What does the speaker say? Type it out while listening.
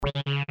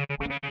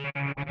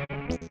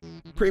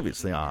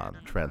Previously on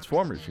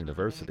Transformers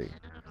University,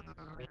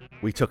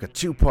 we took a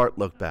two-part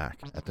look back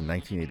at the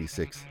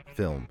 1986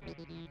 film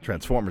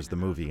Transformers the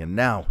movie, and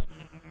now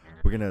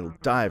we're going to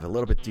dive a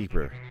little bit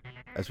deeper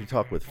as we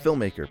talk with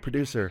filmmaker,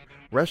 producer,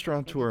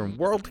 restaurateur, and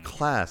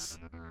world-class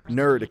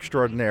nerd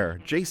extraordinaire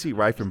J.C.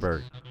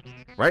 Reifenberg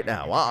right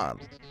now on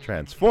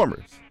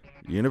Transformers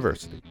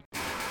University.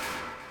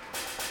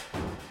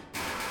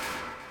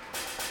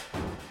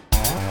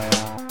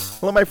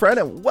 Hello, my friend,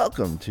 and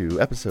welcome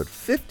to episode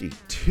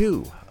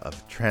 52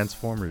 of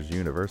Transformers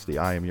University.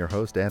 I am your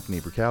host,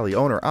 Anthony Bricali,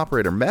 owner,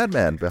 operator,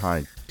 madman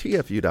behind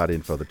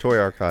TFU.info, the toy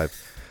archive,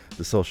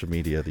 the social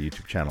media, the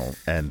YouTube channel,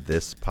 and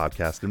this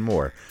podcast and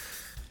more.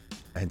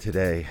 And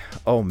today,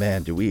 oh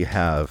man, do we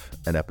have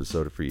an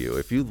episode for you.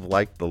 If you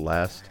liked the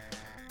last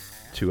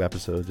two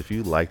episodes, if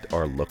you liked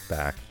our look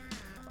back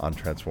on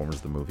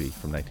Transformers the movie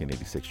from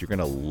 1986, you're going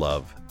to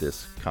love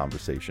this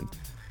conversation.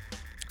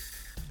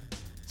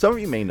 Some of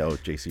you may know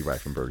J.C.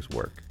 Reifenberg's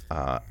work.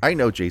 I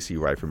know J.C.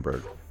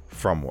 Reifenberg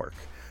from work.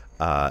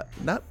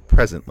 Not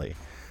presently,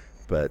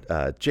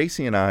 but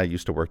J.C. and I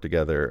used to work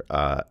together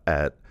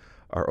at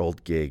our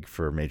old gig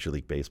for Major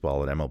League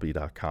Baseball at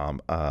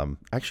MLB.com. I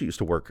actually used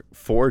to work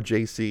for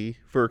J.C.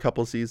 for a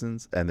couple of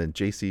seasons, and then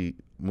J.C.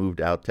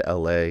 moved out to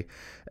L.A.,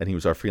 and he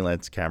was our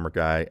freelance camera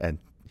guy, and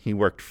he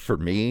worked for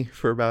me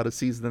for about a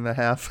season and a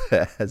half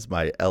as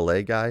my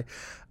L.A. guy.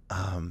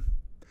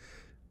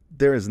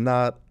 There is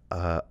not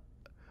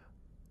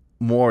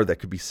more that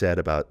could be said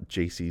about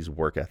JC's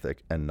work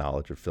ethic and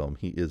knowledge of film.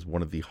 He is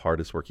one of the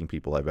hardest working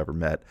people I've ever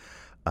met.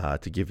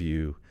 To give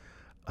you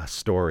a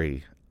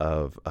story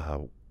of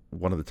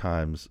one of the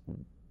times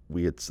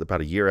it's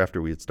about a year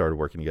after we had started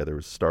working together, it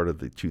was the start of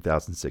the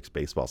 2006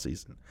 baseball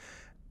season.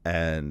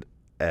 And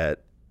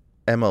at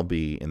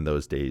MLB in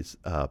those days,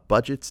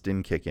 budgets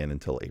didn't kick in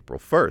until April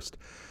 1st.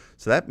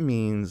 So that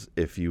means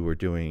if you were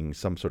doing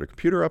some sort of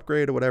computer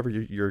upgrade or whatever,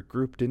 your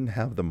group didn't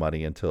have the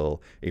money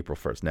until April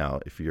 1st. Now,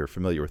 if you're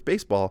familiar with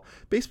baseball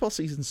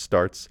season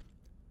starts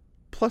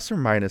plus or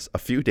minus a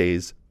few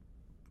days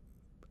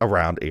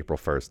around April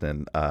 1st.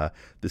 And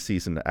the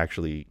season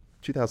actually,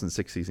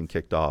 2006 season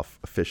kicked off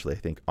officially, I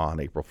think, on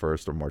April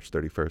 1st or March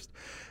 31st.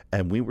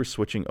 And we were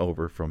switching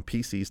over from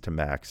PCs to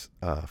Macs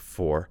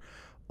for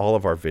all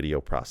of our video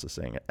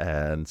processing.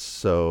 And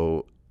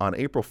so on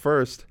April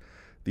 1st,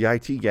 the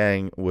IT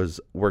gang was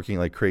working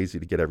like crazy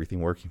to get everything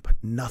working, but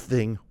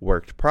nothing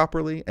worked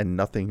properly and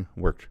nothing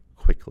worked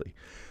quickly.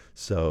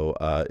 So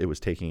it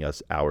was taking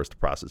us hours to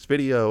process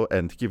video.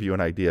 And to give you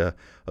an idea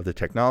of the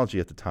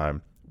technology at the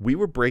time, we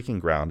were breaking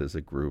ground as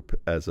a group,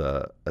 as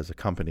a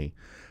company,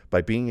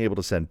 by being able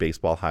to send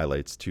baseball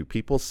highlights to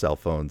people's cell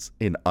phones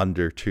in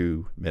under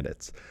 2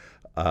 minutes.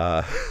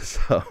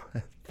 So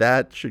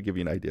that should give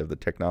you an idea of the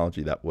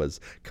technology that was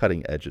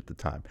cutting edge at the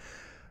time.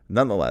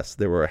 Nonetheless,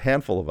 there were a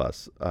handful of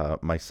us,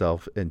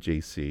 myself and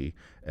JC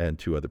and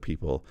two other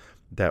people,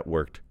 that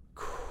worked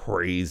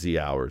crazy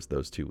hours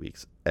those 2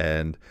 weeks.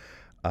 And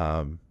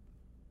it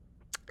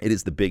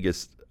is the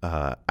biggest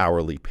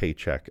hourly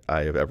paycheck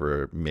I have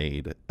ever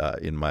made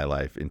in my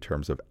life in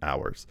terms of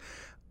hours.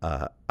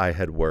 I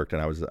had worked,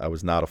 and I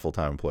was not a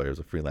full-time employee, I was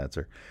a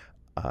freelancer.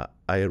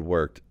 I had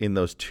worked in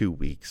those 2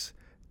 weeks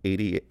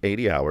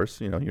 80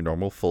 hours, your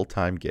normal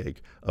full-time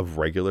gig of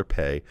regular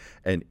pay,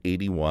 and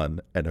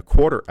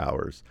 81.25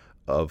 hours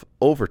of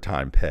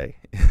overtime pay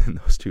in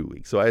those 2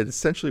 weeks. So I had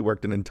essentially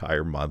worked an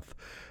entire month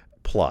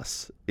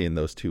plus in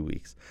those 2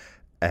 weeks.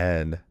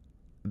 And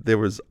there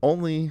was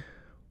only,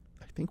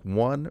 I think,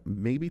 one,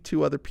 maybe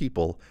two other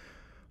people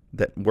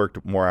that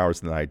worked more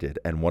hours than I did.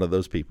 And one of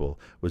those people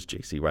was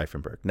J.C.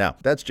 Reifenberg. Now,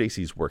 that's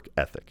J.C.'s work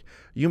ethic.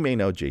 You may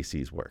know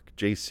J.C.'s work.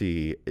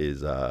 J.C.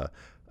 is a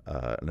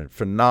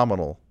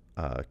phenomenal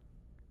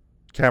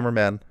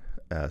cameraman,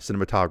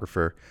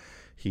 cinematographer.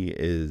 He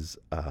is,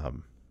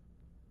 you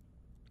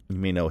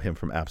may know him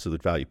from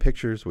Absolute Value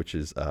Pictures, which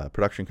is a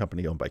production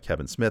company owned by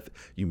Kevin Smith.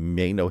 You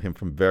may know him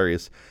from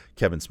various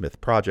Kevin Smith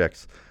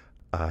projects.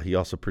 He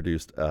also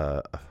produced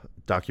a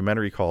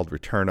documentary called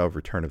Return of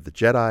the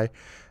Jedi,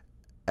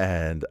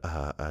 and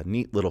a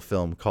neat little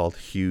film called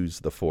Hughes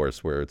the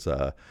Force, where it's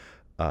a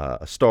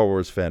Star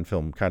Wars fan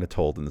film kind of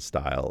told in the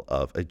style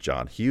of a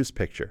John Hughes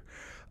picture.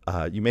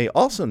 You may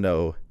also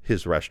know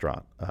his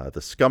restaurant,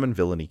 the Scum and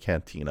Villainy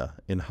Cantina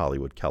in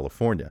Hollywood,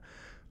 California.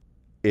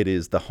 It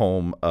is the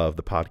home of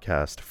the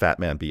podcast Fat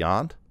Man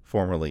Beyond,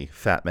 formerly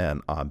Fat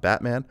Man on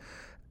Batman.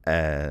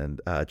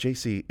 And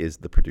JC is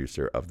the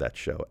producer of that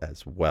show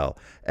as well.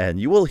 And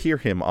you will hear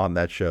him on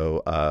that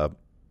show.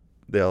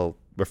 They'll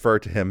refer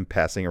to him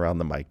passing around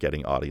the mic,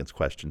 getting audience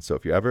questions. So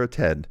if you ever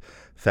attend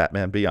Fat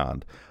Man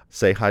Beyond,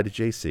 say hi to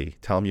JC,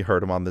 tell him you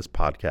heard him on this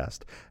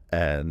podcast,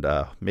 and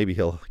maybe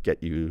he'll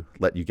let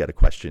you get a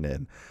question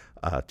in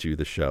to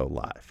the show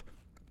live.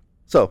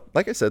 So,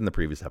 like I said in the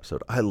previous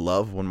episode, I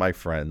love when my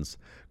friends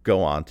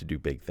go on to do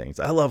big things.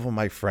 I love when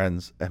my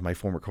friends and my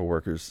former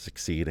coworkers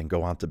succeed and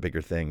go on to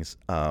bigger things.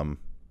 And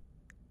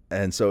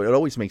so it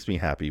always makes me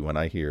happy when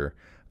I hear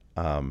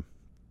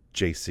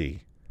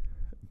JC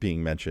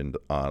being mentioned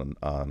on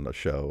a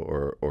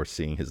show or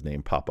seeing his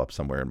name pop up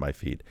somewhere in my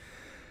feed.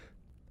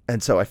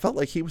 And so I felt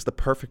like he was the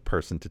perfect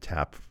person to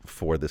tap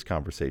for this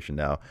conversation.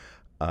 Now,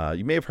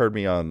 you may have heard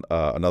me on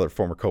another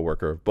former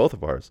coworker of both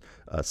of ours,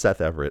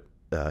 Seth Everett,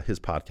 his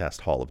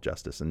podcast Hall of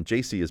Justice, and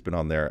JC has been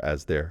on there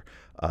as their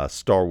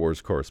Star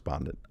Wars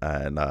correspondent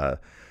and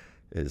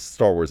is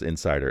Star Wars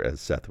insider, as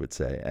Seth would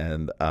say.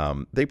 And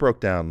they broke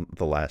down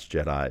The Last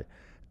Jedi,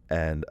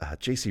 and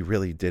JC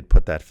really did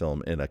put that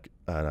film in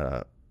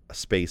a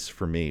space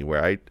for me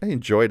where I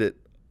enjoyed it,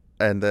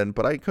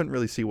 but I couldn't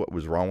really see what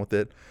was wrong with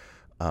it.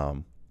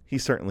 He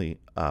certainly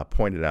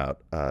pointed out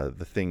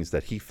the things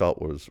that he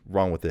felt was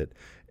wrong with it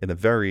in a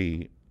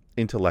very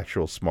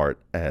intellectual, smart,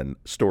 and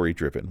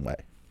story-driven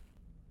way.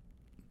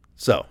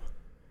 So,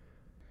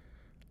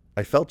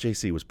 I felt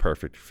JC was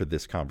perfect for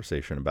this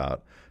conversation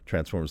about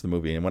Transformers the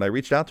movie. And when I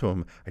reached out to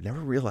him, I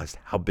never realized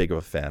how big of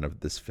a fan of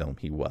this film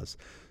he was.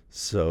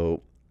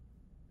 So,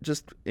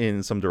 just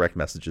in some direct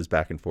messages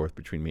back and forth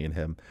between me and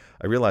him,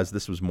 I realized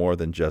this was more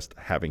than just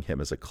having him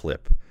as a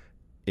clip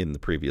in the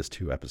previous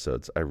 2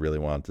 episodes. I really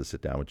wanted to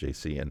sit down with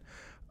JC and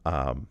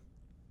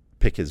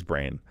pick his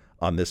brain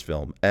on this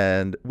film.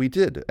 And we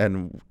did.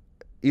 And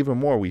even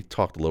more, we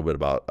talked a little bit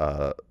about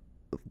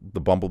the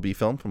Bumblebee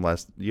film from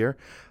last year.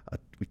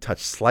 We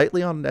touched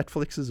slightly on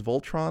Netflix's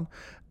Voltron.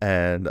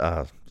 And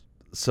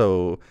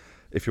so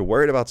if you're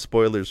worried about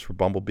spoilers for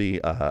Bumblebee,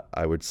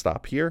 I would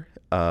stop here.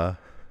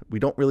 We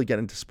don't really get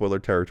into spoiler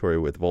territory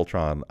with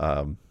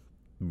Voltron.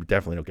 We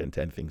definitely don't get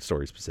into anything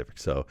story specific.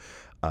 So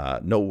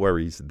no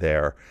worries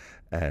there.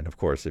 And of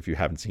course, if you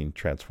haven't seen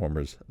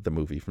Transformers, the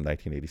movie from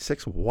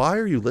 1986, why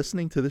are you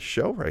listening to this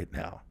show right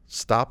now?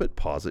 Stop it,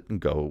 pause it, and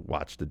go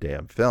watch the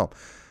damn film.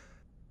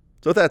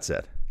 So with that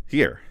said,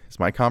 here is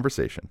my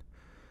conversation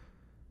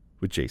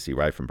with JC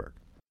Reifenberg.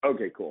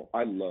 Okay, cool.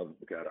 I love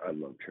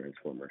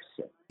Transformers.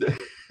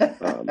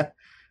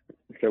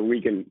 So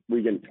we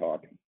can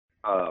talk.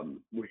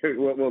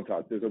 We'll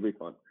talk. This will be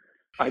fun.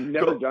 I've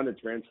never done a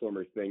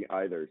Transformers thing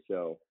either,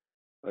 so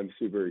I'm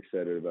super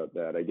excited about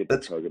that. I get to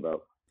talk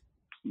about,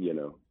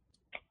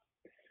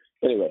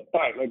 Anyway, all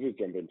right, let's just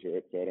jump into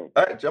it. So I don't.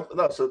 All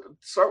right, so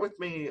start with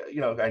me.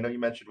 I know you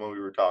mentioned when we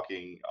were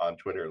talking on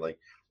Twitter, like,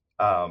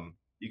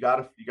 you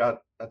got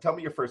tell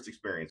me your first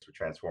experience with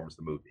Transformers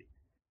the movie.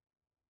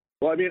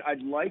 Well, I mean,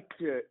 I'd like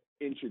to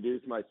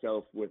introduce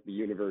myself with the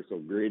universal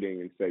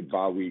greeting and say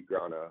 "Ba Wheat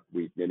Grana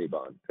Wheat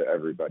Minibon" to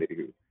everybody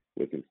who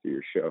listens to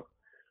your show.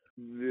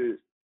 The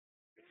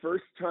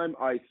first time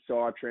I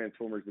saw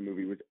Transformers the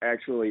movie was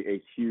actually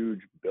a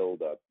huge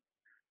buildup.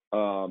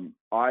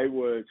 I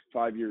was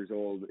 5 years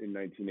old in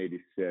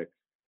 1986,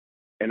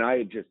 and I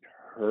had just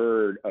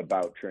heard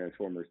about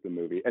Transformers the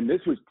movie. And this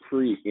was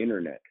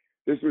pre-internet.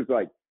 This was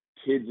like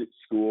kids at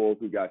school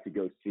who got to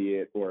go see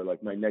it, or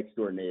like my next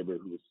door neighbor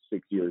who was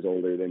 6 years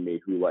older than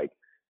me who like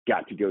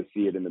got to go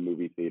see it in the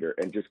movie theater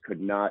and just could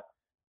not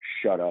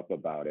shut up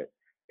about it.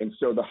 And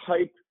so the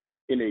hype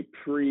in a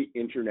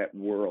pre-internet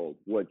world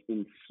was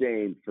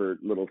insane for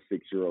little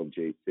 6-year-old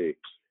JC.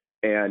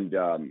 And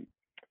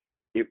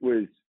it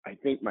was, I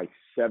think, my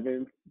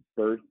 7th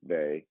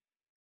birthday,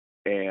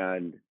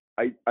 and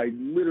I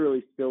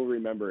literally still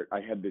remember it.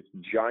 I had this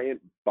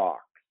giant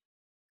box,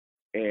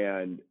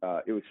 and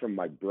it was from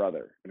my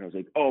brother, and I was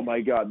like, oh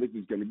my God, this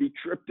is going to be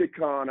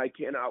Trypticon. I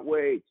cannot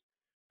wait.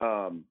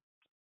 And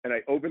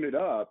I opened it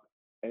up,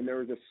 and there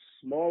was a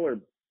smaller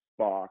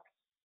box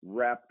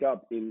wrapped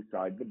up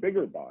inside the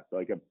bigger box,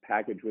 like a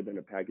package within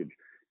a package.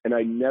 And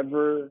I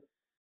never,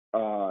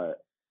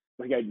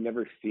 I'd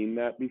never seen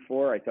that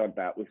before. I thought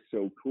that was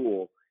so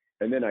cool.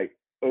 And then I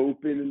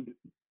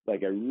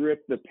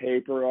ripped the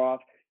paper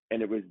off,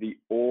 and it was the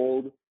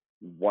old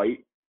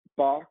white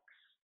box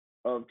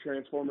of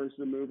Transformers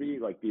the movie,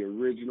 like the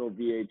original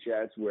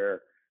VHS,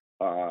 where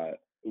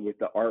with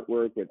the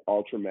artwork with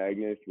Ultra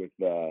Magnus, with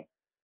the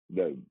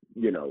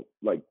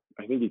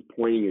I think he's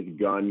pointing his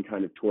gun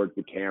kind of towards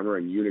the camera,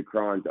 and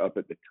Unicron's up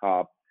at the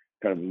top,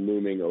 kind of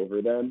looming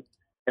over them.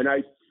 And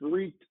I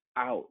freaked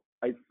out.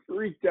 I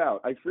freaked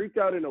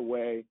out in a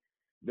way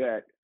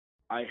that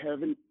I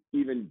haven't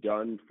even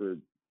done for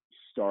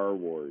Star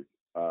Wars,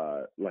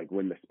 like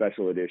when the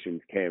special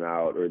editions came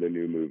out or the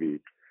new movies.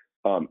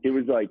 It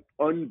was like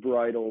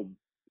unbridled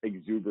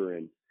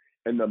exuberance.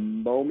 And the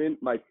moment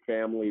my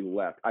family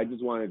left, I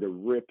just wanted to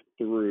rip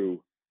through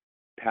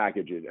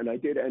packages. And I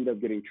did end up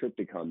getting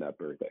Trypticon that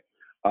birthday.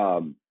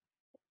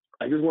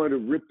 I just wanted to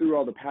rip through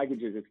all the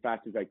packages as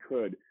fast as I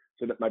could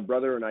so that my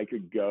brother and I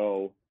could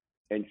go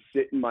and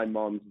sit in my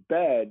mom's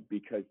bed,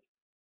 because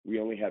we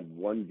only had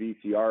one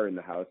VCR in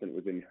the house and it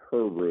was in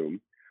her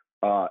room,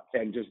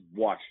 and just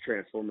watch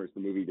Transformers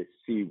the movie to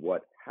see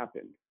what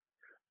happened.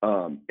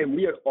 And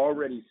we had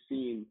already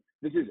seen,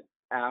 this is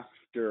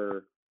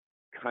after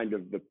kind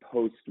of the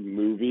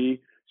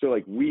post-movie, so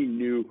like we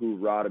knew who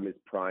Rodimus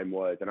Prime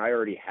was, and I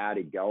already had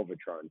a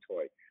Galvatron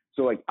toy.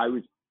 So like I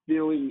was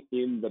filling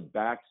in the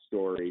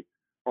backstory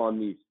on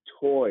these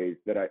toys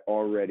that I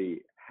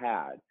already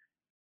had.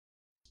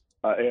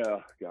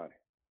 Oh God,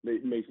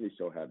 it makes me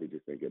so happy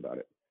just thinking about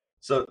it.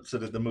 So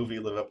did the movie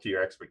live up to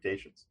your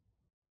expectations?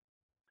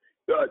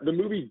 The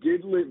movie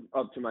did live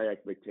up to my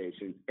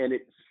expectations, and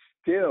it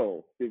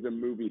still is a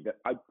movie that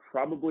I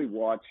probably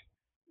watch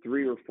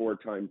 3 or 4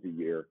 times a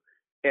year,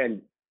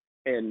 and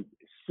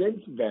since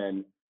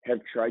then have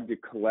tried to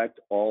collect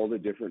all the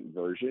different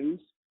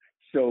versions.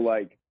 So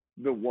like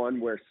the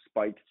one where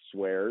Spike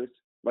swears,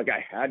 like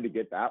I had to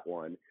get that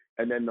one,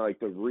 and then like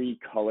the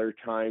recolor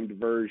timed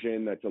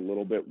version that's a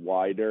little bit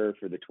wider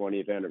for the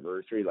 20th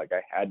anniversary, like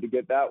I had to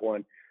get that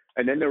one,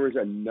 and then there was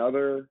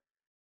another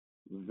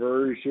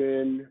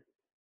version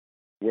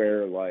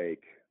where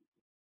like,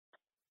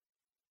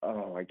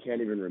 oh, I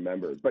can't even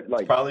remember, but It's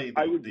like probably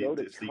I the, would the, go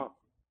to it's the Tom.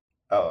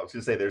 oh, I was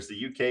gonna say there's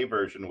the UK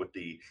version with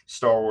the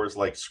Star Wars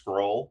like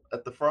scroll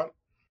at the front,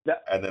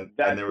 That and that's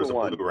there the was a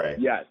one. Blu-ray.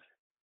 Yes,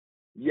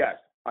 yes,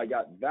 I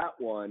got that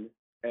one,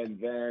 and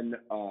then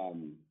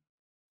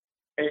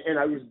and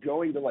I was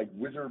going to like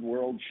Wizard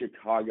World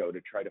Chicago to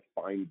try to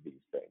find these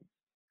things.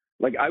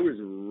 Like I was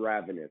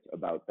ravenous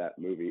about that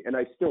movie, and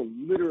I still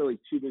literally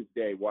to this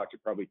day watch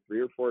it probably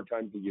 3 or 4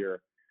 times a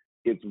year.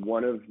 It's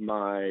one of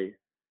my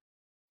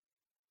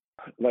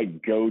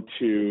like go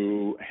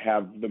to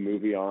have the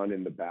movie on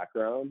in the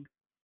background.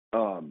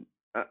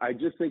 I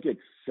just think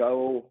it's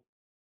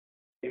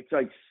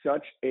like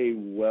such a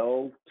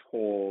well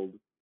told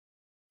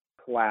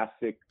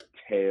classic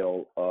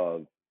tale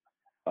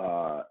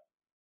uh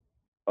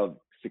of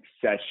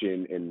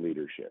succession and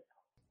leadership.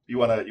 You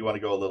wanna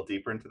go a little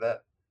deeper into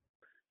that?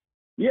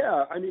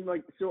 Yeah, I mean,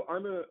 like, so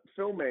I'm a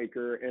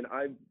filmmaker and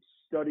I've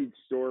studied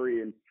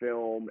story and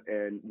film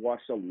and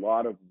watched a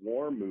lot of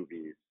war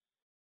movies.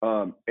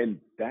 And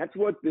that's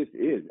what this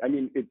is. I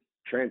mean, it's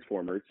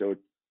Transformers, so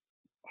it's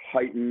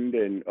heightened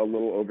and a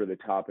little over the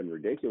top and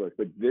ridiculous.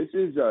 But this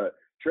is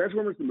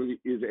Transformers the movie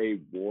is a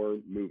war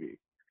movie.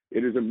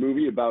 It is a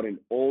movie about an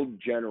old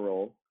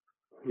general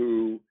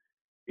who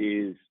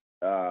is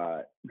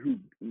who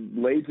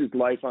lays his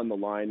life on the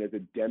line as a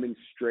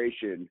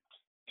demonstration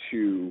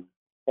to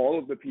all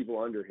of the people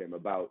under him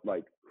about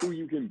like who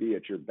you can be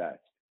at your best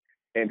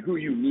and who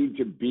you need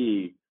to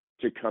be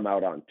to come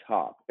out on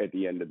top at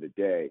the end of the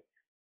day.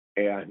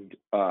 And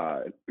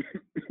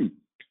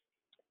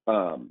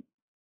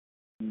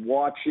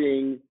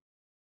watching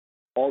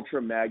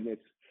Ultra Magnus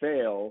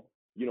fail,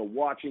 you know,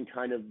 watching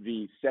kind of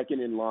the second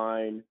in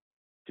line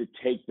to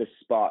take the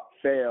spot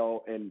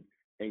fail, and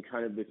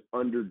kind of this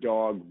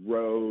underdog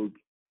rogue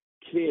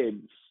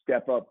kid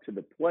step up to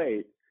the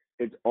plate.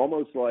 It's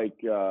almost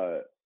uh,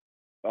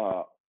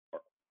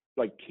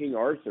 like King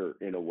Arthur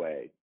in a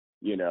way,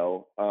 you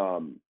know. I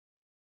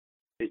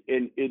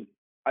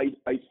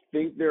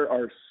think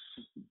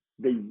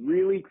they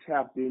really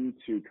tapped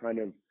into kind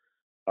of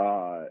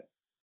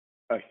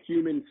a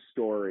human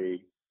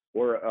story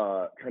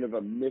or kind of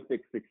a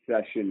mythic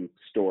succession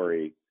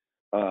story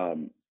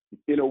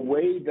in a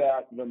way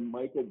that the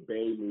Michael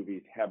Bay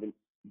movies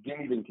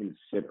didn't even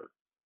consider.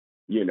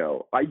 You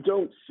know, I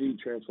don't see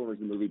Transformers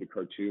the movie, the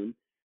cartoon,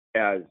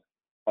 as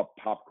a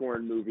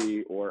popcorn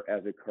movie or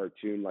as a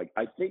cartoon. Like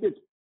I think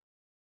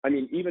I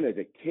mean, even as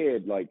a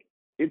kid, like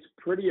it's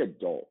pretty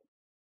adult.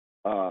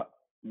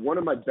 One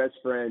of my best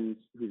friends,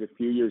 who's a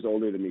few years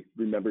older than me,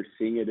 remembers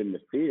seeing it in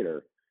the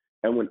theater.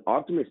 And when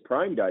Optimus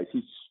Prime dies,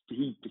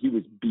 he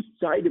was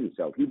beside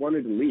himself. He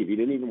wanted to leave. He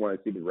didn't even want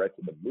to see the rest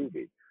of the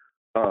movie.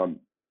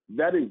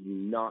 That is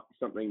not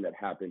something that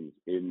happens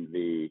in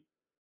the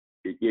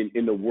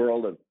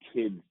world of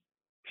kids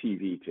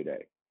TV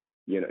today.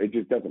 You know, it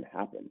just doesn't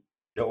happen.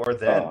 Or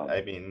then,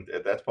 I mean,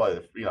 that's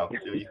probably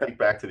you think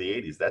back to the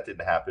 '80s, that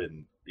didn't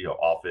happen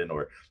often,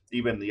 or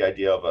even the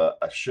idea of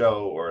a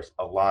show or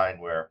a line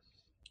where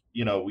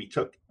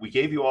we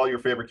gave you all your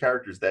favorite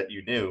characters that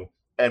you knew,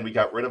 and we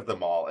got rid of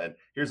them all, and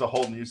here's a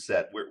whole new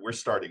set. We're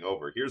starting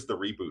over. Here's the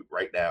reboot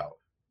right now.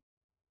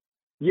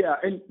 Yeah,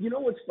 and you know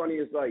what's funny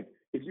is like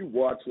if you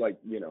watch like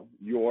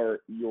your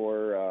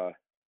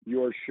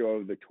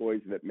show, The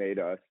Toys That Made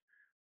Us,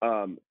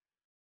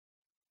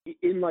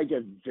 in like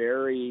a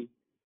very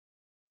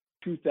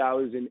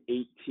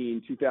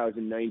 2018,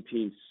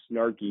 2019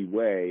 snarky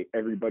way,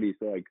 everybody's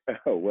like,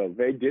 oh well,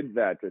 they did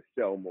that to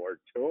sell more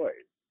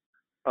toys,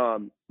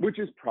 which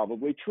is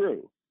probably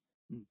true,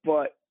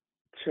 but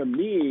to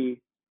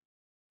me,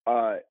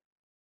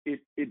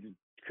 it's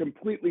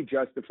completely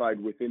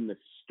justified within the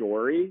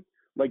story.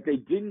 Like they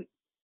didn't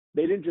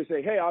just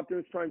say, "Hey,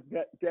 Optimus Prime's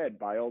dead.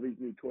 Buy all these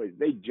new toys."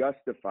 They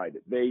justified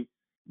it.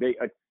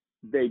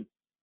 They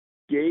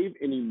gave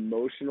an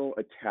emotional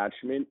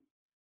attachment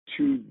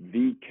to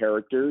the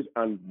characters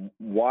on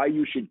why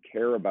you should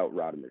care about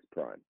Rodimus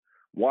Prime,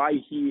 why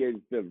he is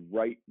the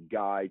right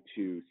guy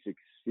to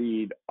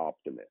succeed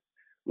Optimus.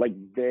 Like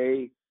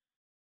they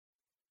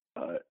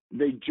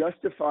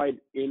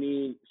justified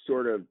any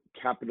sort of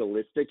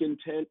capitalistic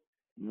intent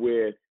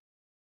with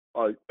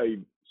a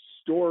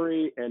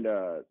story and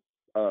a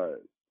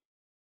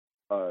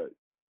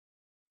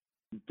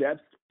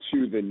depth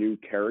to the new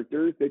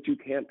characters that you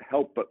can't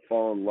help but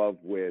fall in love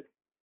with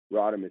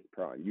Rodimus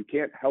Prime. You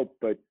can't help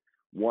but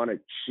want to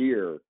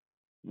cheer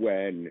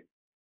when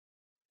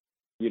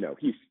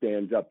he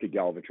stands up to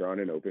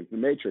Galvatron and opens the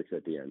Matrix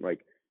at the end.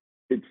 Like,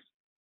 it's,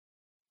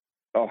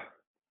 oh,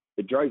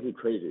 it drives me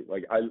crazy.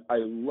 Like, I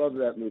love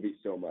that movie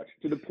so much,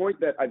 to the point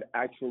that I've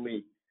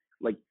actually,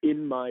 like,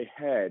 in my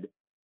head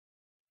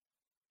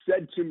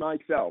said to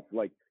myself,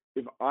 like,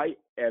 if I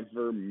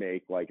ever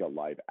make like a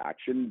live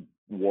action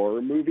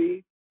war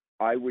movie,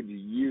 I would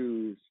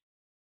use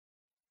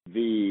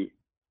the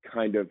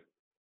kind of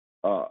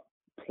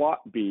plot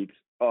beats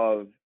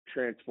of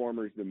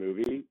Transformers the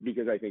movie,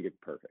 because I think it's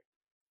perfect.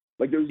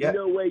 Like, there's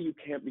no way you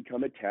can't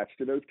become attached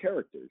to those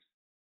characters.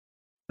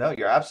 No,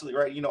 you're absolutely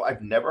right.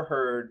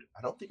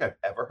 I don't think I've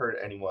ever heard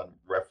anyone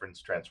reference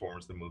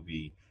Transformers the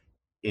movie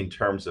in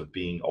terms of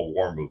being a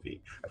war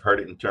movie. I've heard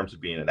it in terms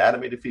of being an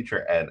animated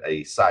feature and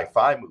a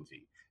sci-fi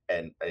movie.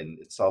 And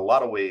it's a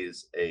lot of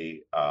ways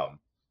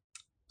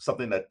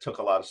something that took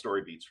a lot of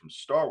story beats from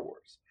Star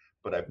Wars,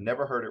 but I've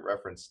never heard it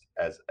referenced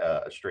as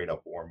a straight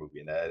up war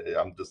movie. And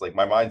I'm just like,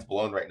 my mind's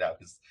blown right now,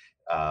 because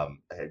I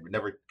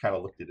never kind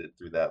of looked at it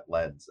through that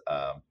lens.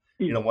 One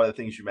of the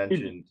things you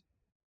mentioned.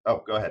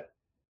 Oh, go ahead.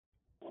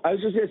 I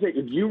was just gonna say,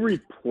 if you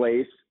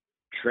replace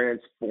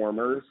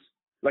Transformers,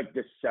 like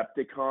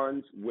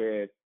Decepticons,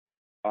 with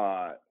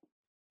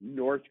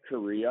North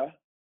Korea,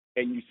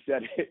 and you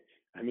set it,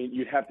 I mean,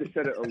 you'd have to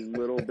set it a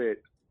little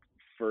bit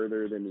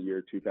further than the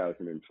year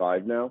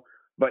 2005 now,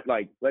 but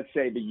like, let's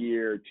say the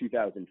year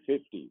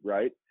 2050,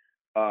 right?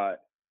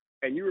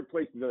 And you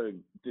replace the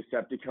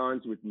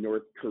Decepticons with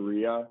North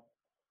Korea,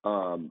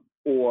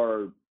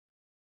 or,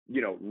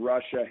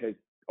 Russia has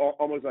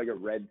almost like a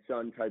Red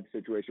Sun type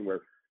situation where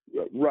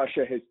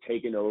Russia has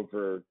taken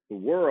over the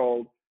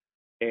world,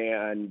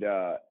 and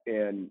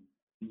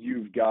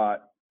you've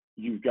got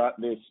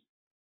this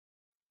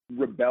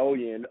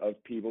rebellion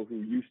of people who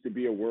used to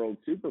be a world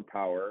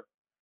superpower,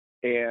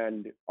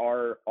 and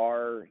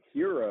our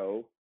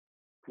hero,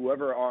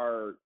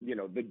 whoever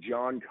the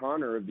John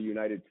Connor of the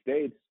United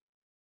States,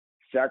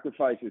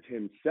 sacrifices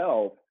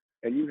himself,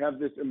 and you have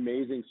this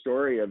amazing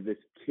story of this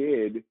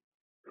kid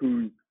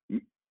who,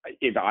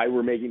 if I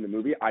were making the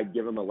movie, I'd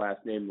give him a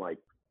last name like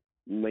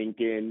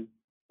Lincoln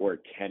or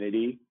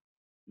Kennedy,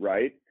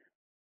 right?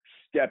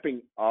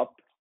 Stepping up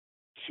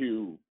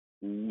to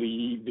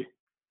lead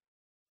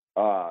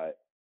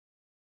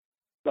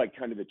like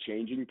kind of the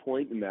changing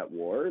point in that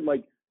war.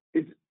 Like,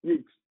 it's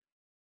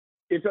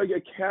like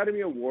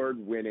Academy Award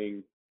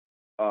winning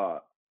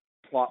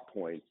plot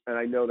points. And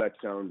I know that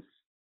sounds,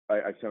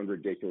 I sound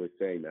ridiculous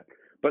saying that,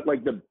 but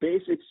like the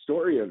basic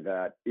story of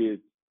that is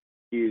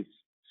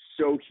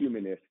so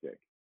humanistic,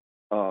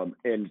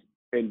 and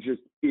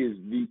just is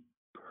the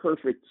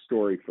perfect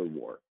story for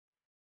war.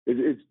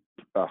 It's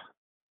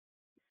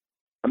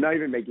I'm not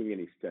even making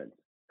any sense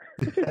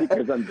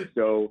because I'm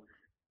so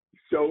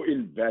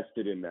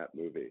invested in that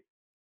movie.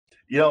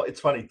 It's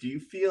funny. Do you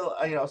feel,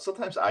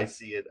 sometimes I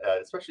see it,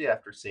 especially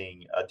after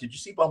seeing, did you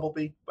see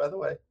Bumblebee, by the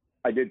way?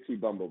 I did see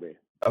Bumblebee.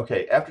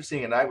 Okay. After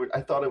seeing it,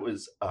 I thought it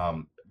was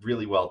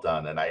really well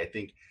done. And I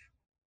think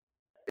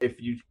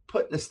if you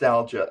put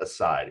nostalgia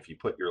aside, if you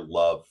put your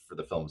love for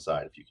the film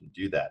aside, if you can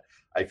do that,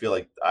 I feel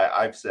like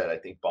I've said, I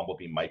think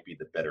Bumblebee might be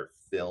the better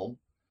film.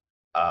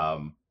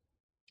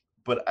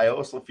 But I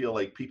also feel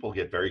like people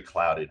get very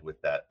clouded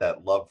with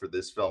that love for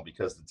this film,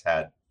 because it's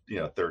had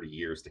 30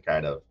 years to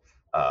kind of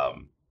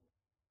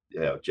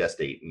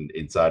gestate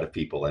inside of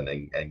people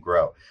and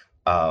grow.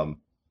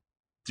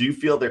 Do you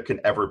feel there can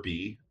ever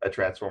be a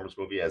Transformers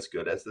movie as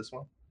good as this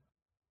one?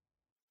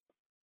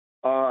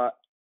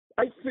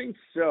 I think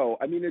so.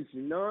 I mean, it's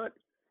not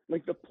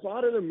like the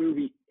plot of the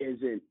movie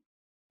isn't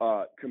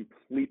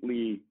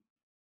completely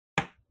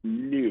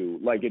new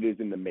like it is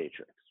in The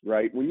Matrix,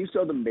 right? When you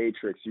saw The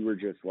Matrix, you were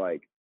just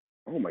like,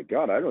 oh my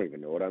God, I don't even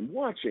know what I'm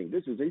watching.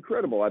 This is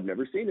incredible. I've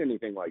never seen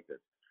anything like this.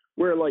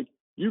 Where like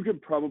you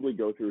could probably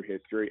go through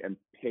history and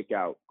pick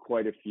out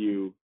quite a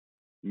few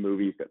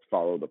movies that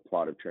follow the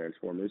plot of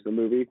Transformers, the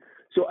movie.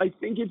 So I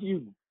think if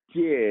you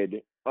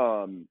did,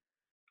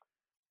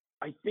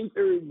 I think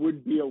there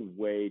would be a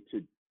way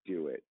to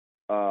do it.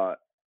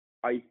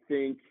 I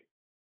think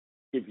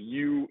if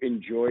you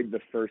enjoyed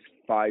the first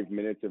 5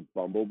 minutes of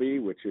Bumblebee,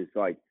 which is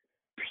like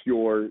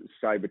pure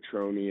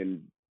Cybertronian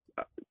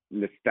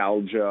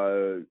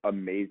nostalgia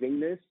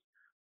amazingness,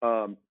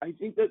 I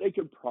think that they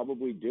could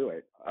probably do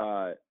it.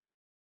 I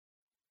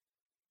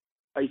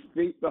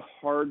think the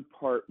hard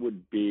part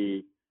would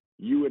be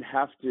you would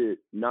have to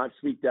not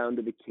speak down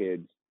to the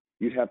kids.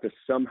 You'd have to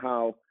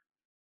somehow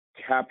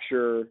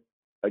capture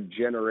a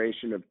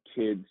generation of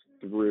kids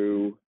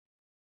through,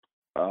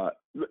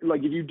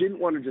 like if you didn't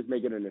want to just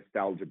make it a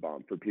nostalgia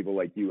bomb for people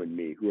like you and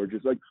me who are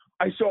just like,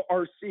 I saw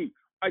RC,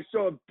 I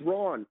saw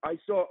Brawn, I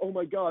saw, oh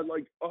my God,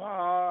 like,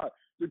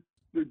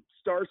 the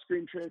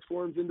Starscream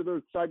transforms into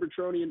the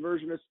Cybertronian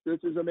version of this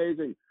is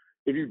amazing.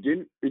 If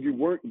you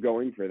weren't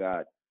going for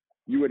that,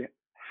 you would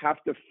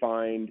have to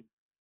find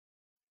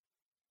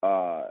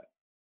the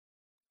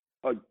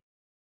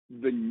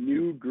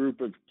new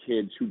group of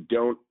kids who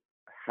don't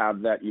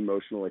have that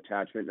emotional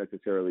attachment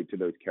necessarily to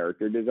those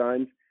character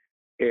designs,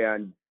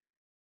 and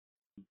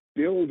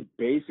build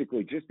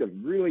basically just a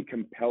really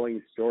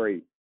compelling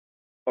story.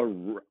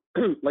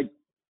 Like,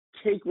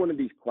 take one of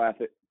these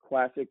classic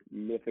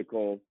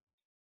mythical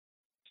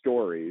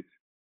stories,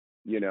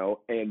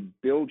 and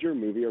build your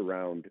movie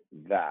around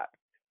that,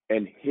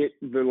 and hit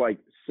the like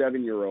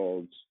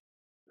 7-year-olds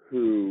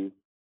who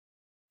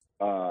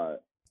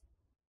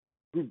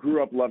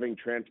grew up loving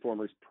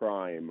Transformers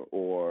Prime,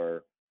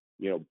 or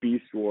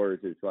Beast Wars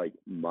is like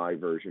my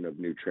version of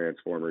new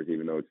Transformers,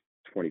 even though it's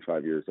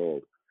 25 years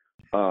old.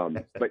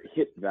 But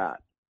hit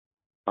that.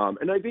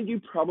 And I think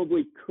you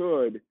probably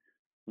could.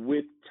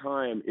 With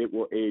time, it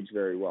will age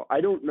very well.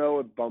 I don't know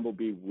if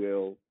Bumblebee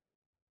will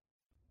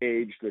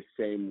age the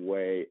same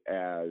way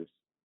as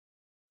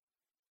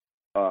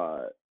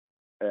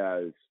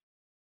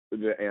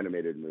the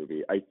animated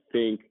movie. I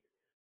think,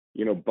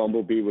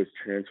 Bumblebee was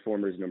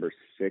Transformers number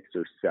 6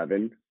 or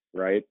 7,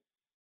 right?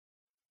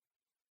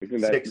 Isn't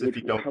that 6 if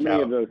you don't how count.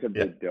 many of those have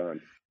been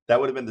done? That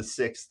would have been the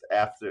 6th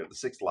after the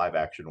 6th live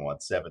action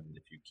one, 7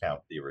 if you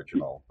count the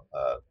original,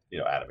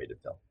 animated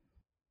film.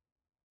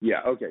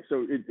 Yeah. Okay.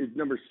 So it's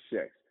number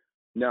 6.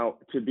 Now,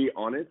 to be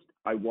honest,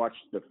 I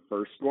watched the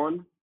first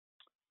one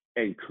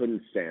and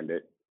couldn't stand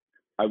it.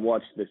 I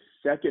watched the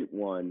second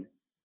one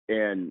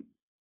and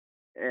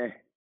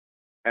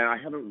I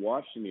haven't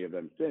watched any of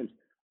them since.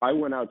 I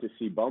went out to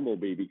see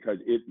Bumblebee because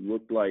it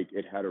looked like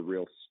it had a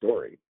real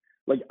story.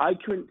 Like, I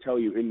couldn't tell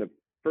you in the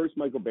first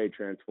Michael Bay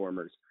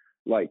Transformers,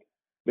 like,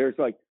 there's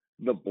like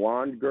the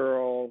blonde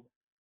girl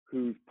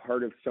who's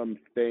part of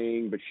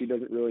something, but she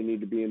doesn't really need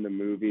to be in the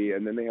movie.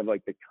 And then they have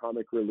like the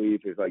comic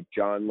relief is like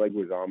John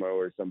Leguizamo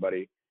or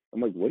somebody.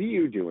 I'm like, what are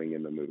you doing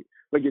in the movie?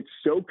 Like, it's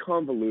so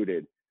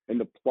convoluted and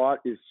the plot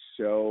is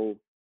so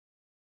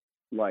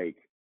like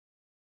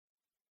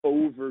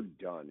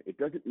overdone. It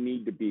doesn't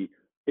need to be.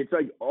 It's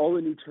like all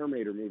the new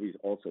Terminator movies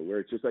also, where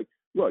it's just like,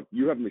 look,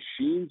 you have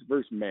machines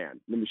versus man.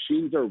 The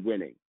machines are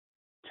winning.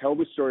 Tell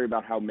the story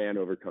about how man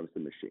overcomes the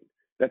machine.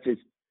 That's as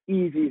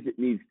easy as it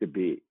needs to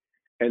be.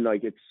 And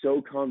like, it's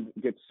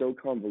gets so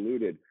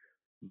convoluted.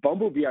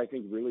 Bumblebee, I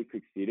think, really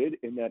succeeded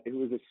in that it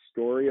was a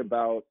story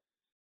about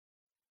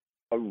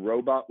a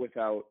robot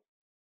without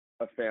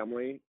a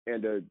family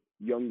and a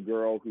young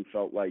girl who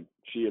felt like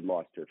she had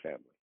lost her family.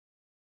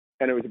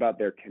 And it was about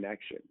their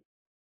connection.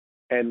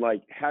 And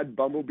like, had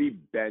Bumblebee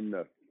been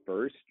the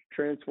first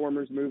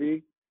Transformers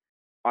movie,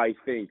 I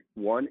think,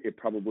 one, it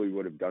probably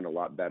would have done a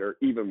lot better,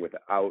 even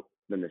without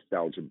the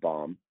nostalgia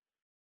bomb.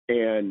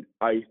 And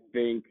I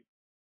think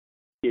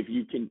if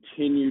you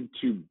continued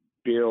to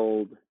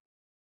build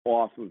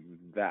off of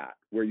that,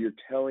 where you're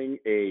telling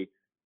a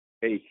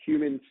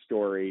human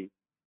story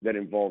that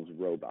involves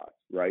robots,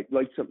 right?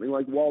 Like something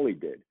like WALL-E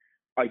did.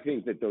 I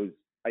think that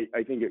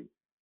I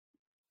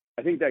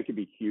think that could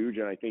be huge,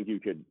 and I think you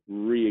could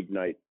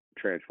reignite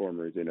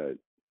Transformers in a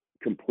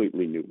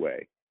completely new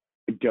way.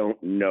 I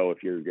don't know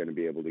if you're going to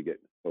be able to get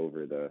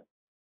over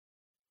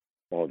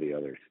all the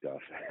other stuff.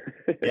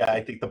 Yeah,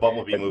 I think the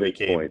Bumblebee movie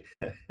came.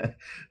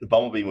 The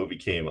Bumblebee movie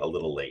came a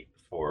little late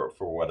for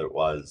what it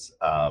was,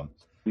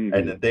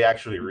 and they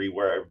actually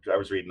reworked. I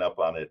was reading up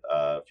on it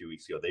a few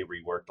weeks ago. They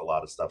reworked a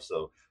lot of stuff.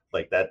 So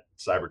like that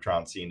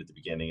Cybertron scene at the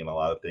beginning and a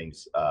lot of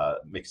things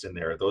mixed in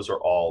there. Those are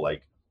all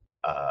like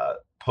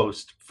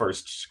post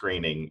first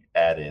screening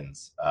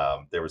add-ins.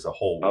 There was a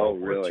whole World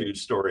War II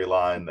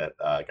storyline that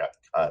got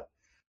cut.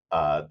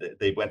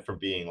 They went from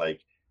being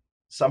like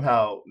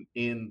somehow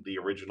in the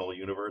original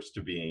universe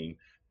to being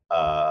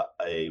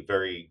a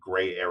very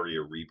gray area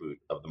reboot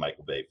of the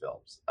Michael Bay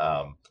films.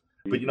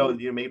 But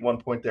you made one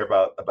point there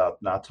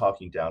about not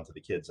talking down to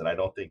the kids, and I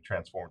don't think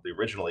Transformers, the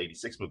original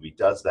 '86 movie,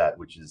 does that,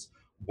 which is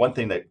one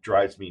thing that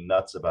drives me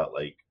nuts about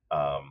like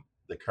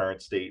the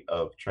current state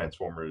of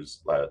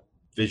Transformers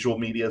visual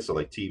media, so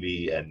like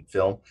TV and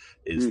film,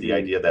 is the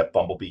idea that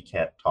Bumblebee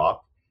can't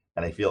talk,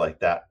 and I feel like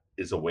that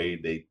is a way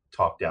they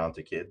talk down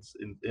to kids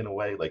in a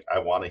way. Like, I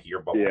want to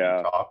hear Bumblebee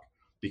talk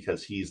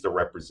because he's the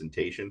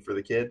representation for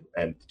the kid,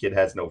 and the kid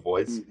has no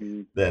voice.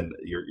 Then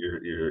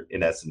you're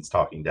in essence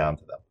talking down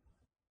to them.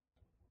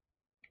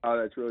 Oh,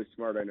 that's really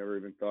smart. I never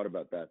even thought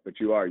about that. But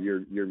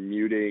you're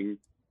muting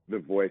the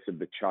voice of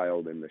the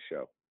child in the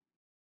show.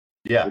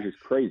 Yeah. Which is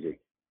crazy.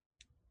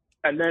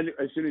 And then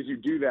as soon as you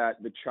do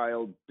that, the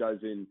child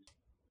doesn't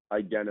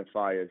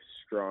identify as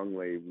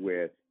strongly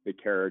with the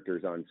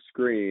characters on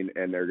screen,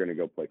 and they're going to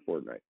go play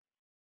Fortnite.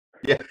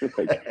 Yeah,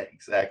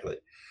 exactly.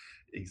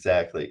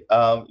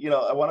 I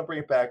want to bring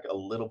it back a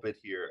little bit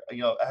here.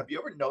 Have you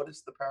ever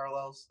noticed the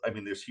parallels? I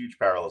mean, there's huge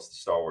parallels to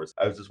Star Wars.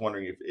 I was just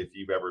wondering if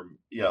you've ever,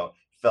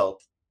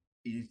 felt,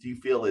 do you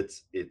feel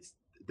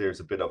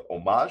there's a bit of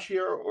homage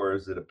here, or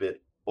is it a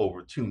bit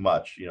over too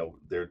much?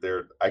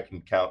 I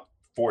can count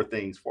 4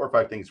 or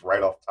 5 things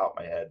right off the top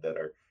of my head that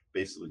are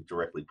basically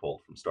directly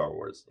pulled from Star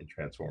Wars and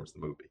Transformers the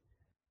movie.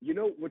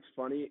 What's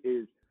funny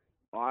is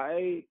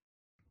I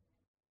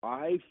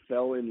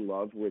fell in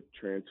love with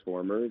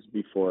Transformers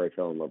before I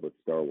fell in love with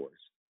Star Wars.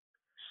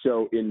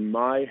 So in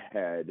my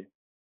head,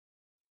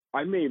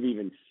 I may have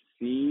even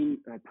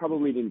I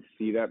probably didn't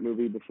see that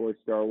movie before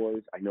Star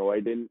Wars. I know I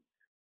didn't.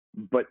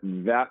 but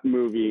that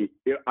movie,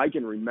 I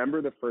can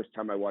remember the first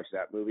time I watched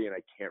that movie, and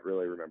I can't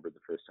really remember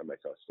the first time I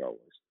saw Star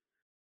Wars.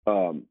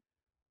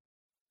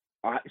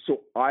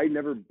 So I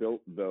never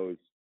built those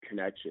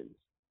connections.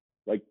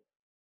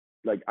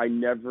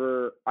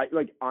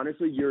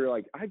 Honestly, you're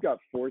like, I've got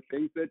 4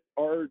 things that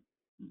are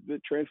the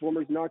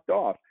Transformers knocked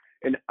off.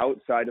 And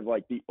outside of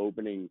like the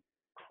opening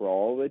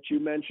crawl that you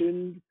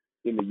mentioned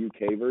in the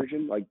UK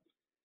version, like,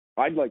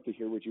 I'd like to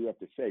hear what you have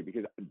to say,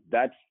 because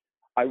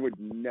I would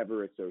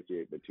never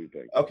associate the 2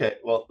 things. Okay,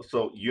 well,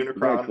 so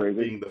Unicron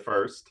being the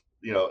first,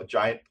 a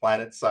giant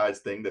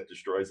planet-sized thing that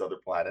destroys other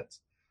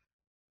planets.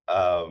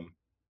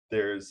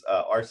 There's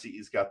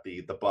RCE's got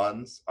the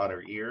buns on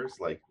her ears,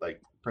 like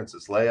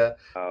Princess Leia.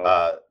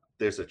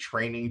 There's a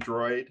training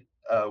droid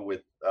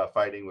with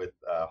fighting with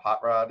Hot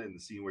Rod in the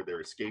scene where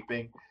they're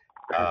escaping.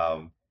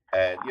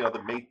 And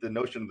the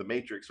notion of the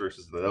Matrix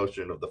versus the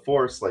notion of the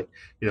Force, like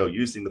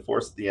using the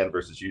Force at the end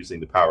versus using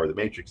the power of the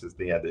Matrix at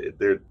the end.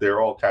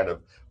 They're all kind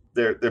of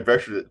they're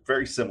very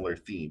very similar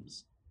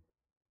themes.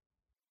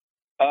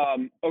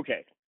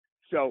 Okay,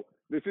 so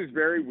this is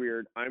very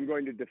weird. I'm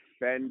going to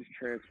defend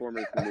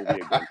Transformers the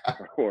movie against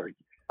Star Wars.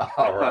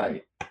 All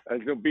right.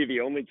 This will be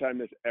the only time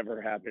this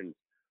ever happens.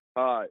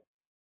 The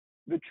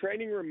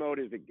training remote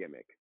is a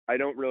gimmick. I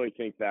don't really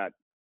think that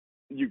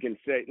you can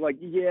say, like,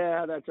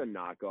 yeah, that's a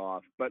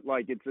knockoff, but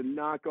like it's a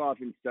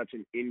knockoff in such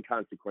an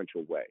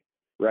inconsequential way,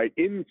 right?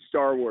 In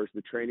Star Wars,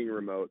 the training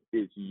remote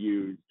is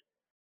used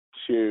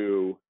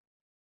to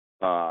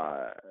as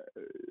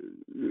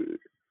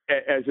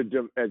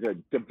a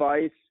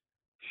device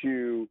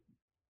to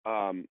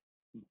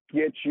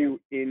get you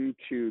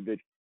into the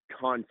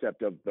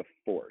concept of the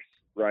Force,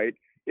 right?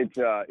 It's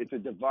a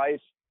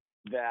device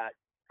that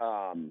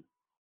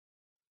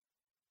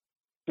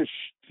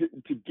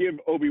to give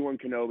Obi-Wan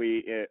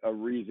Kenobi a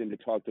reason to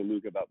talk to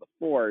Luke about the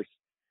Force,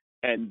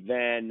 and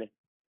then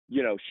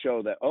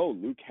show that, oh,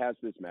 Luke has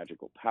this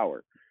magical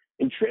power.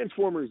 In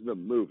Transformers the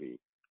movie,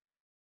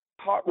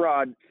 Hot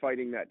Rod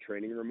fighting that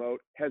training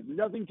remote has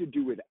nothing to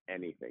do with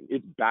anything.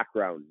 It's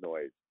background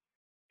noise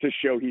to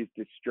show he's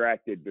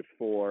distracted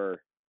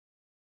before,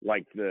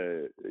 like,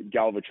 the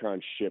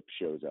Galvatron ship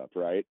shows up,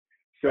 right?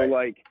 So, right.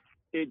 Like,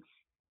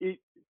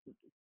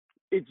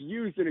 it's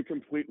used in a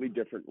completely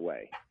different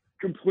way.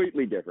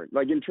 Completely different.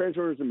 Like, in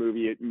Transformers the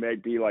movie, it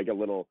might be like a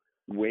little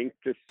wink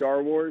to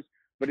Star Wars,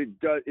 but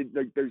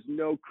there's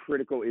no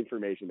critical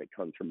information that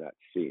comes from that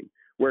scene.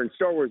 Where in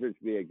Star Wars, it's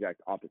the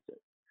exact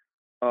opposite.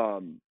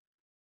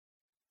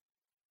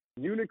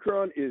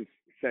 Unicron is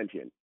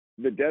sentient.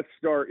 The Death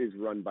Star is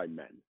run by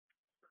men.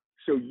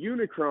 So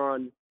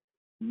Unicron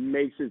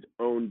makes his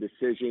own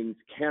decisions,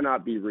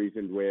 cannot be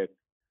reasoned with.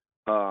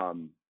 So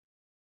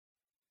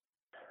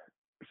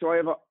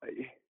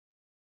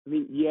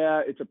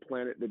it's a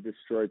planet that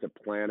destroys a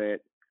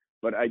planet,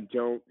 but I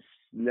don't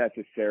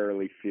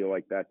necessarily feel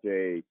like that's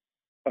you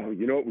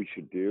know what we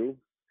should do?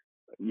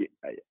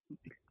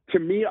 To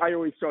me, I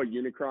always saw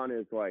Unicron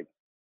as like,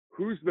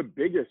 who's the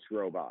biggest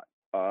robot?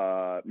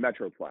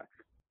 Metroplex,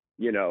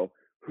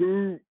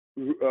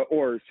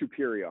 or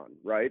Superion,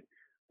 right?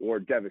 Or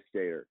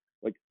Devastator.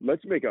 Like,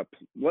 let's make a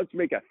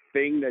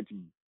thing that's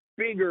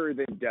bigger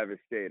than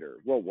Devastator.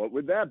 Well, what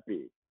would that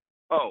be?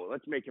 Oh,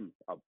 let's make him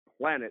a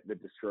planet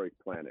that destroys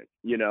planets.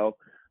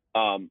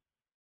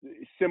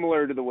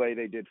 Similar to the way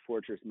they did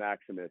Fortress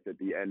Maximus at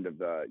the end of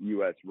the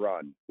U.S.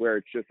 run, where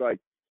it's just like,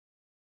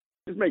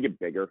 just make it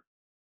bigger.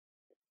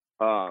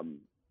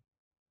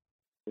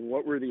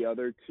 What were the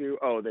other 2?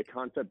 Oh, the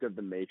concept of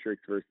the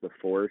Matrix versus the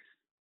Force.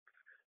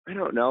 I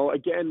don't know.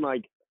 Again,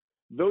 like,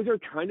 those are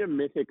kind of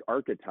mythic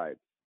archetypes.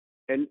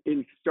 And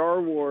in Star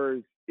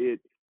Wars,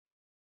 it's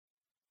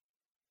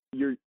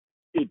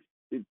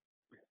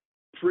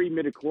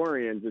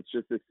pre-midichlorians. It's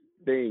just this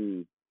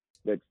thing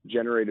that's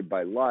generated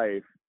by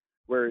life,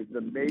 whereas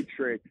the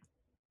Matrix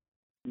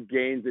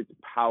gains its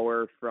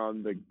power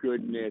from the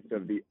goodness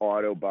of the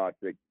Autobots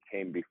that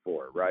came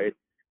before, right?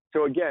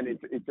 So again,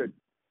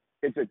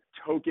 it's a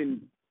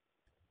token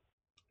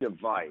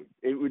device.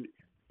 It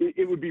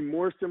would be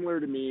more similar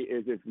to me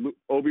as if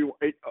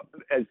Obi-Wan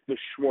as the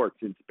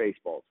Schwartz in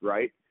Spaceballs,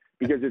 right?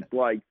 Because it's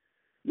like,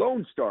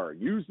 Lone Star,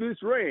 use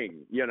this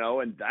ring,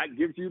 and that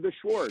gives you the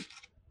Schwartz.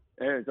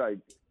 And it's like,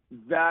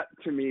 that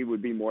to me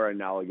would be more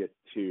analogous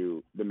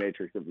to the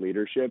Matrix of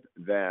leadership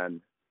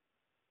than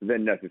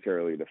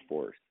necessarily the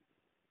Force.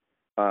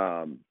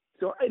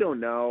 So I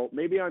don't know.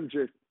 Maybe I'm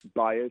just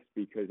biased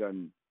because I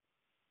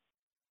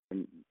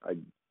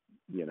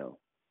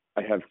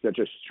have such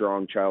a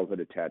strong childhood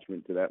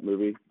attachment to that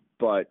movie,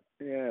 but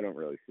I don't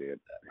really see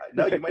it.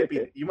 No, you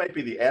might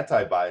be the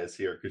anti-bias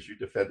here because you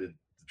defended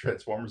the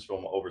Transformers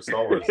film over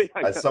Star Wars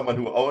as someone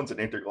who owns an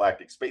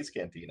intergalactic space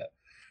cantina.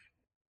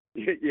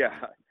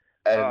 Yeah,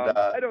 and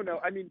I don't know.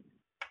 I mean,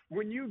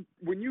 when you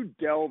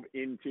delve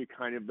into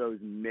kind of those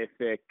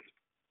mythic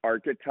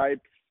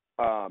archetypes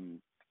and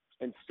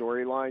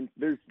storylines,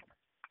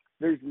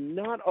 there's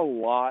not a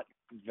lot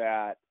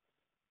that.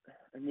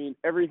 I mean,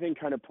 everything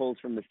kind of pulls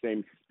from the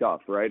same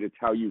stuff, right? It's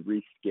how you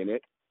reskin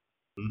it.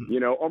 Mhm. You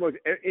know, almost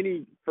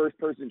any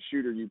first-person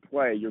shooter you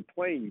play, you're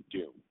playing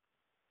Doom.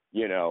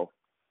 You know,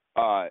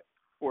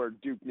 or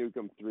Duke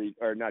Nukem 3,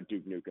 or not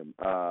Duke Nukem,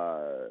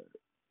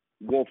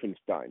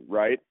 Wolfenstein,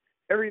 right?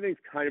 Everything's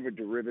kind of a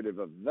derivative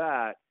of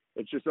that.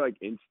 It's just like,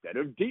 instead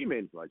of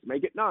demons, let's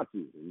make it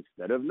Nazis.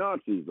 Instead of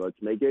Nazis,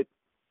 let's make it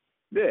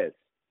this.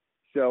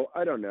 So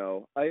I don't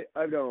know. I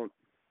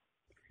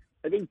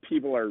think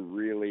people are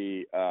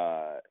really.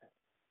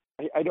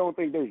 I don't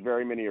think there's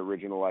very many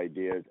original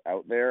ideas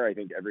out there. I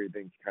think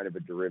everything's kind of a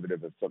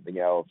derivative of something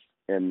else,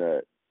 and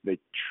the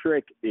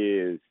trick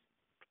is,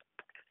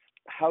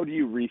 how do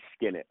you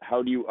reskin it?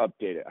 How do you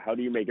update it? How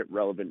do you make it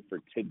relevant for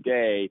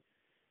today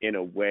in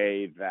a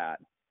way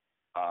that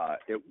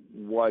it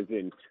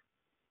wasn't,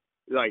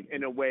 like,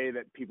 in a way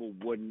that people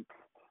wouldn't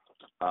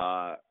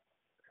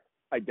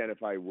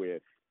identify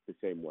with the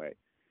same way?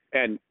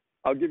 And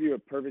I'll give you a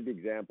perfect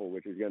example,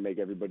 which is going to make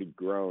everybody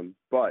groan.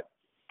 But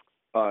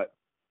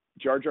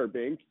Jar Jar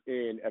Binks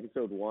in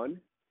episode 1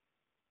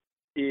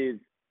 is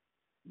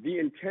the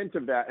intent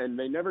of that, and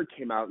they never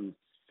came out and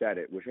said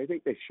it, which I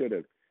think they should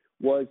have,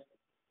 was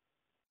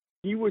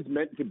he was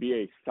meant to be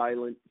a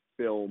silent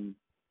film,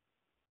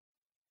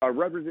 a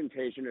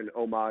representation and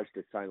homage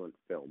to silent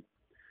film.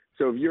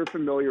 So if you're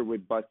familiar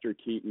with Buster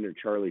Keaton or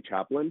Charlie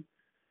Chaplin,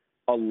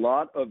 a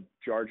lot of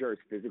Jar Jar's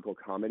physical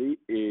comedy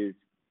is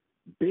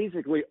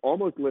basically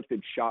almost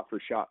lifted shot for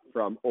shot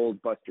from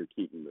old Buster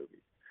Keaton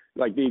movies.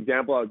 Like, the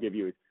example I'll give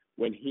you is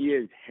when he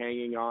is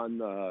hanging on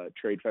the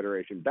Trade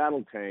Federation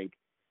battle tank,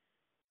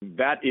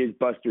 that is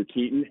Buster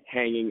Keaton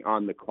hanging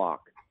on the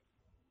clock,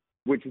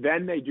 which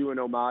then they do an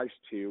homage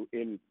to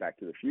in Back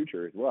to the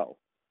Future as well,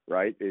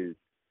 right? Is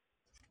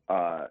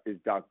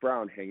Doc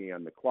Brown hanging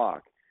on the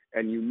clock.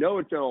 And you know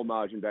it's an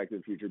homage in Back to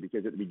the Future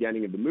because at the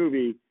beginning of the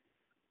movie,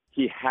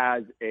 he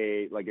has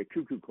a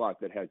cuckoo clock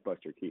that has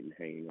Buster Keaton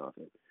hanging off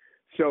it.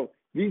 So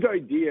these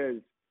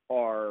ideas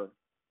are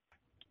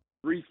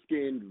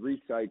reskinned,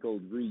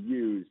 recycled,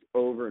 reused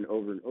over and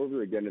over and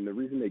over again. And the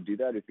reason they do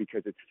that is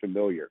because it's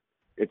familiar.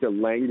 It's a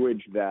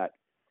language that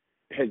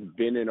has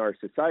been in our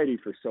society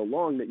for so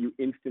long that you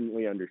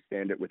instantly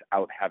understand it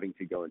without having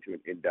to go into an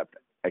in-depth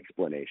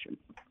explanation.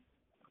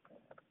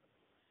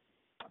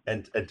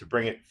 And to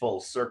bring it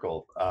full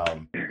circle,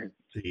 to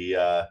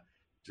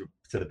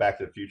the Back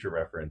to the Future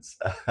reference,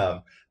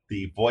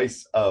 the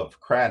voice of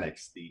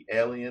Kranix, the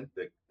alien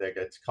that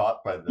gets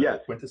caught by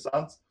the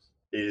Quintessons,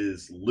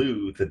 is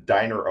Lou, the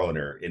diner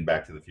owner in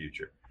Back to the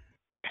Future.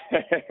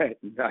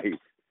 Nice.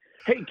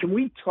 Hey, can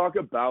we talk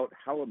about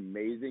how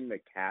amazing the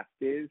cast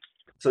is?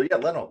 So yeah,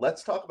 Leno,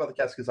 let's talk about the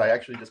cast, because I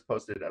actually just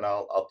posted, and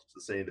I'll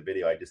say in the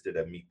video, I just did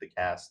a Meet the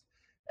Cast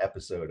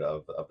episode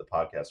of the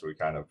podcast where we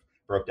kind of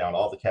broke down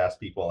all the cast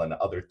people and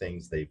other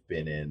things they've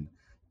been in,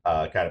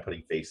 kind of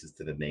putting faces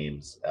to the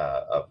names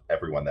of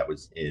everyone that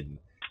was in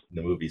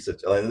the movie. So,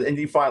 and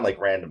you find like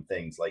random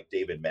things like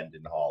David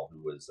Mendenhall,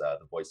 who was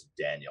the voice of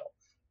Daniel.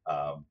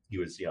 He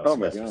was,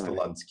 Sylvester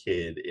Stallone's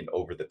kid in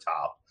Over the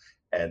Top,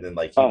 and then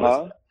like he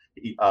was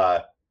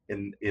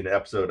in an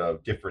episode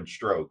of Different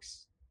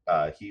Strokes.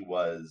 He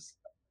was.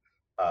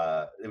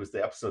 It was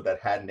the episode that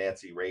had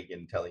Nancy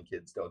Reagan telling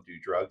kids don't do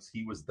drugs.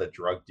 He was the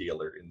drug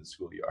dealer in the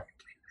schoolyard.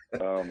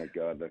 Oh my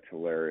God, that's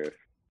hilarious.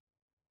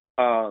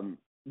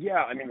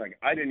 Yeah, I mean, like,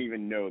 I didn't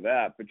even know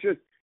that, but just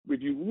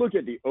if you look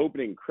at the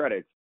opening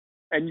credits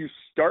and you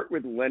start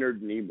with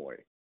Leonard Nimoy,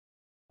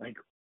 like,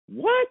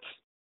 what?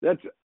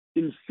 That's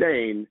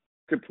insane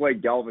to play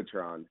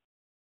Galvatron.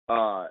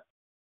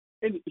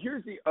 And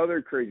here's the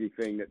other crazy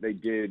thing that they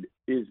did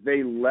is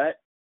they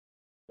let,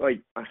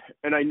 like,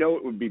 and I know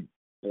it would be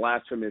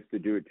blasphemous to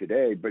do it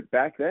today, but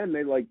back then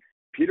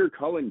Peter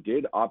Cullen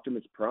did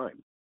Optimus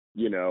Prime,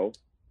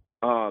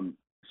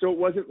 so it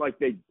wasn't like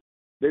they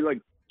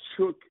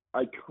took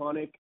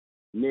iconic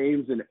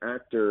names and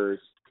actors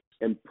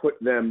and put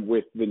them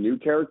with the new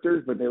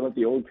characters, but they let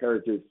the old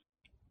characters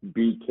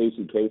be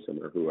Casey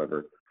Kasem or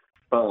whoever.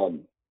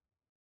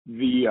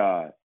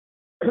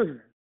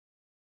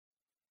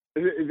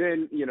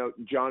 Then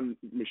John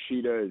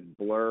Machida is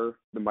Blur,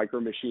 the Micro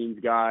Machines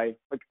guy.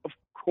 Like, of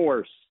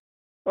course,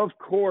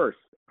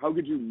 how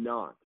could you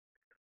not?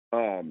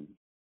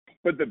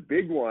 But the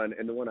big one,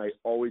 and the one I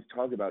always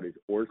talk about, is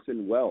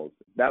Orson Welles.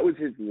 That was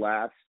his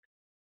last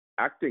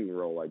acting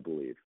role, I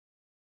believe.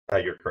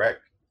 You're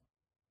correct.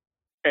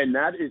 And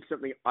that is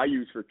something I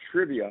use for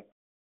trivia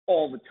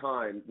all the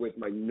time with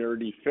my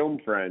nerdy film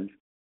friends,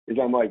 is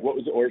I'm like, what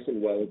was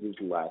Orson Welles'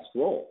 last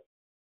role?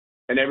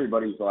 And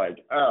everybody's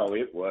like, oh,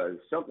 it was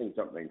something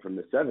from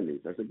the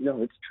 70s. I was like,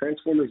 no, it's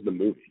Transformers the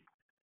movie.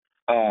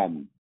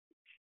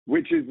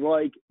 Which is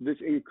like this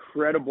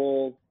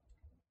incredible,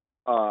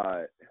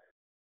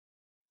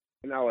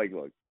 now, like,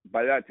 look,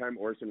 by that time,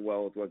 Orson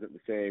Welles wasn't the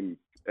same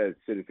as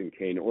Citizen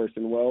Kane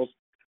Orson Welles,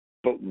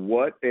 but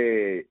what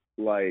an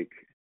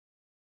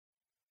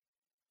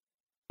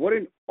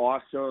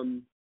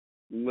awesome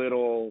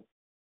little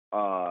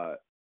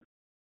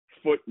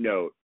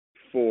footnote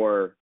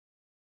for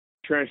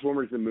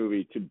Transformers the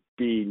movie to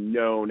be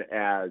known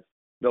as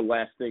the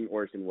last thing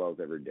Orson Welles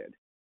ever did.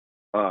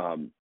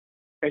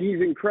 and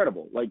he's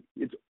incredible. Like,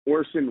 it's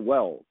Orson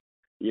Welles,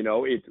 you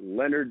know, it's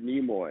Leonard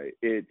Nimoy,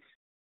 it's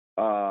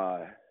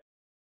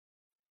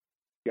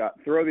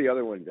throw the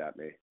other ones at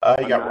me.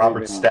 You got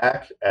Robert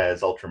Stack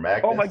as Ultra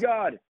Magnus. Oh my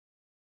God,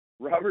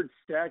 Robert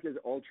Stack as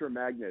Ultra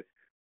Magnus,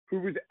 who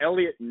was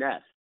Elliot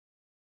Ness.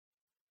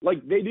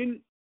 Like, they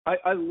didn't.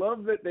 I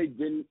love that they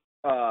didn't.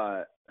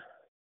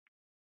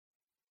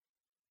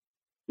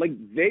 Like,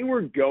 they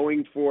were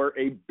going for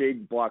a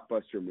big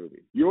blockbuster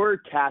movie. You're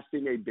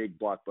casting a big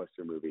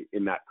blockbuster movie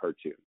in that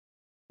cartoon,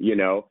 you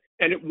know?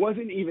 And it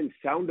wasn't even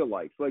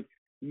sound-alikes. Like,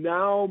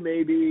 now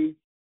maybe,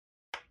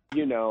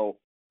 you know,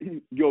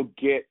 you'll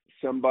get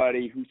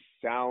somebody who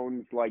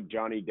sounds like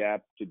Johnny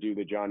Depp to do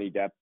the Johnny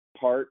Depp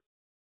part.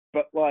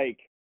 But, like,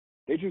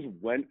 they just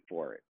went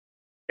for it.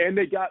 And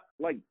they got,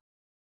 like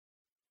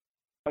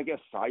a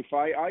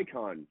sci-fi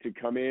icon to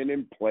come in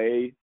and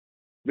play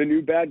the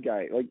new bad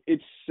guy. Like,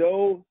 it's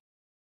so,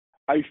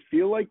 I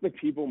feel like the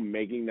people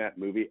making that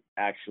movie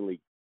actually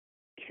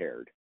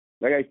cared.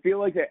 Like, I feel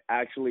like they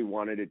actually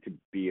wanted it to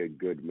be a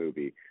good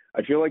movie.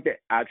 I feel like they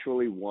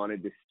actually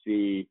wanted to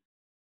see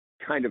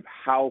kind of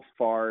how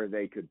far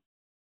they could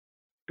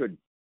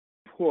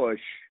push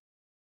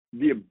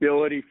the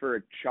ability for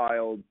a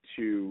child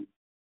to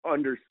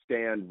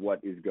understand what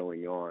is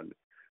going on.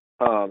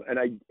 And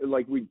I,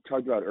 like we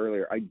talked about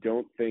earlier, I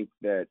don't think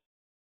that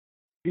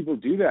people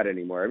do that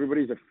anymore.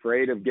 Everybody's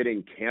afraid of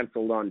getting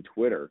canceled on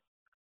Twitter.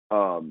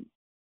 And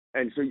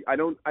so I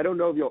don't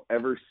know if you'll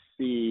ever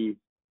see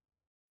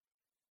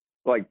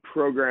like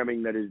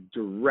programming that is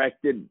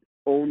directed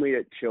only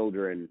at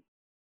children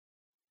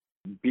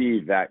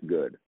be that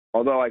good.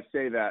 Although I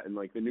say that, and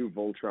like the new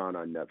Voltron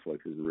on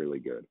Netflix is really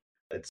good.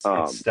 It's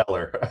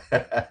stellar.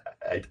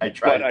 I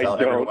try to tell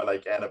everyone I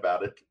can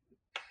about it.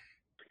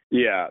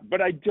 Yeah,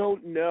 but I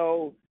don't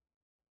know,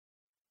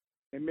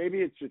 and maybe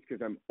it's just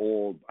because I'm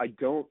old. I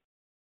don't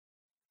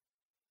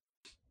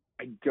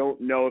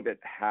know if it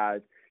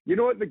has. You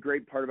know what the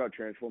great part about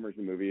Transformers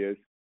the movie is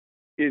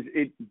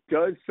it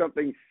does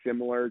something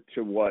similar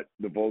to what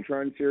the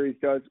Voltron series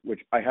does,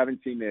 which I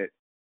haven't seen it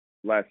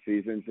last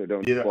season, so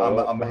don't. Yeah,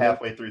 I'm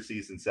halfway through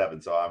season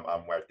 7, so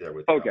I'm right there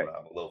with you. Okay.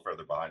 I'm a little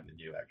further behind than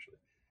you, actually.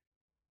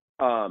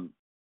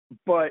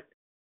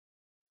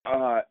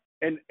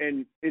 And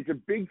it's a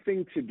big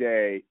thing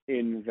today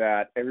in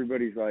that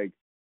everybody's like,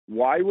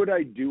 why would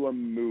I do a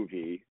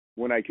movie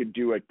when I could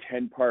do a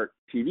 10-part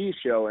TV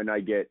show and I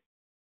get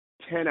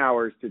 10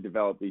 hours to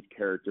develop these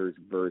characters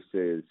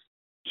versus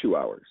 2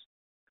 hours?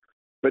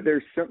 But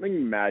there's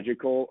something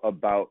magical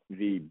about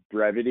the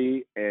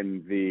brevity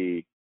and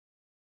the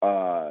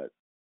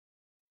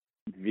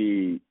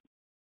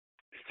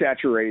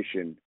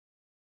saturation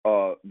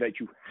that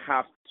you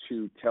have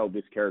to tell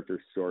this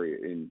character's story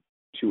in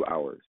 2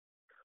 hours.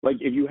 Like,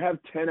 if you have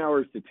 10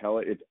 hours to tell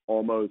it, it's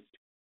almost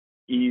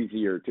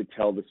easier to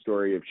tell the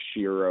story of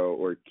Shiro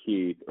or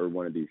Keith or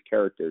one of these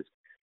characters.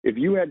 If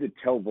you had to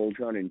tell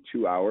Voltron in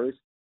 2 hours,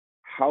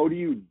 how do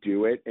you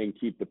do it and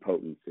keep the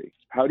potency?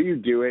 How do you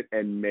do it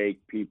and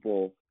make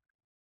people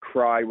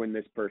cry when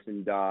this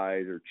person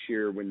dies or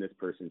cheer when this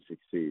person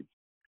succeeds?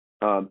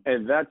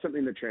 And that's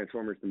something that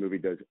Transformers the movie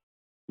does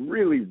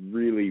really,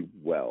 really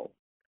well.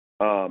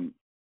 You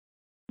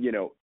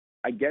know,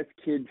 I guess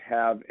kids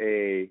have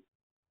a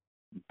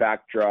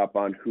backdrop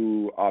on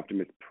who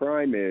Optimus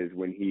Prime is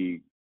when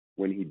he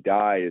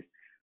dies,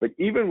 but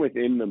even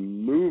within the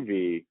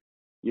movie,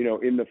 you know,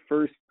 in the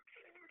first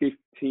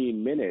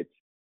 15 minutes,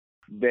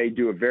 they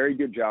do a very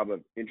good job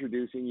of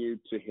introducing you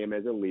to him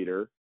as a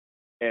leader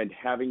and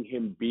having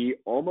him be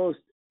almost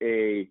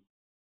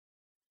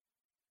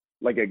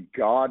like a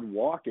god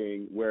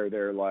walking, where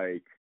they're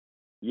like,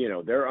 you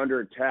know, they're under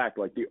attack.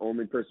 Like, the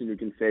only person who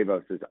can save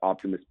us is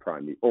Optimus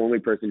Prime. The only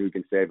person who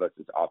can save us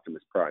is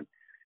Optimus Prime.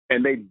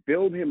 And they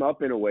build him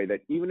up in a way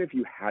that even if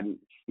you hadn't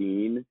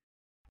seen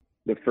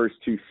the first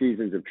 2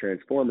 seasons of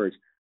Transformers,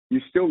 you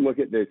still look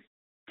at this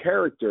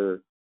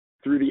character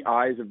through the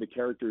eyes of the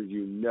characters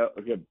you know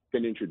have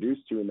been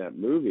introduced to in that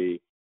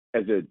movie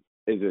as a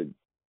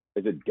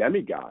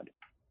demigod.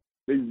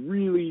 They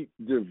really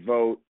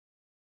devote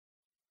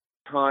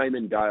time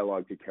and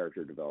dialogue to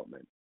character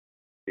development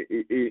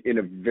in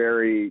a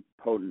very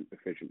potent,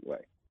 efficient way.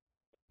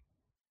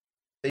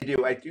 They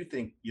do. I do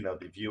think, you know,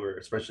 the viewer,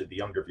 especially the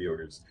younger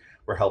viewers,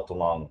 were helped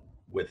along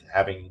with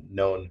having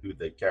known who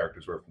the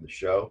characters were from the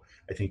show.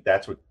 I think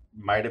that's what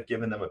might have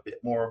given them a bit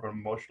more of an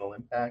emotional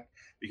impact,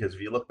 because if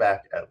you look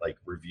back at like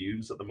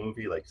reviews of the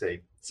movie, like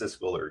say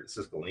Siskel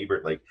and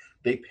Ebert, like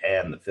they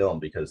pan the film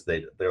because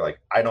they're like,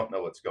 I don't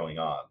know what's going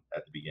on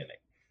at the beginning,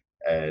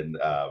 and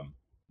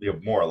you know,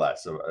 more or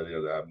less. So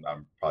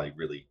I'm probably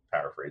really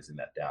paraphrasing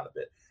that down a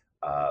bit.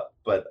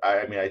 But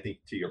I mean, I think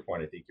to your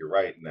point, I think you're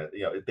right. And that,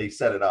 you know, they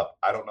set it up.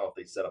 I don't know if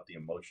they set up the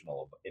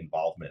emotional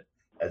involvement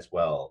as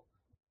well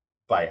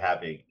by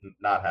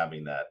not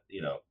having that,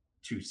 you know,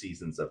 2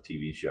 seasons of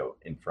TV show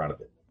in front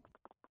of it.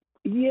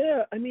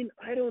 Yeah, I mean,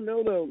 I don't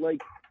know though. Like,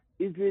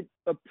 is it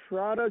a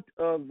product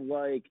of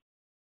like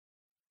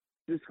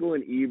Siskel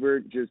and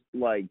Ebert just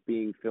like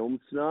being film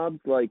snobs?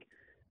 Like,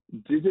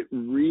 does it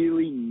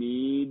really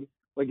need,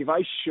 like, if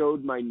I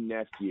showed my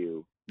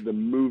nephew the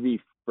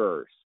movie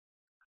first,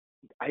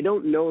 I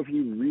don't know if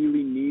he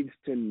really needs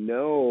to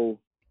know,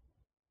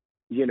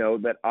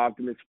 that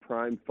Optimus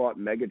Prime fought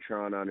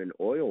Megatron on an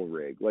oil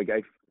rig. Like,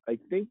 I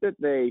think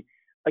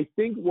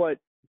what,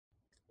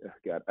 oh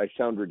God, I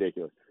sound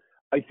ridiculous.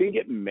 I think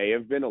it may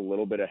have been a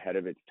little bit ahead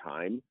of its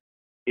time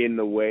in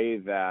the way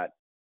that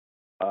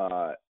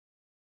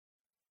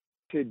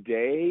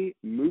today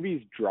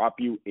movies drop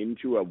you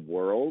into a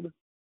world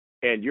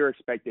and you're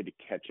expected to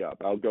catch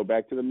up. I'll go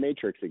back to the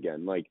Matrix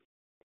again. Like,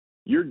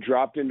 you're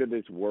dropped into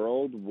this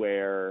world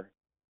where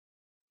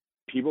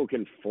people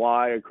can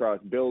fly across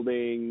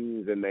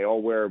buildings and they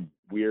all wear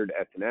weird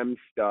S&M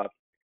stuff.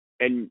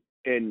 And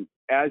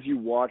as you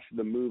watch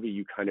the movie,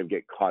 you kind of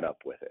get caught up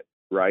with it,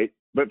 right?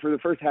 But for the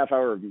first half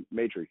hour of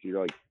Matrix,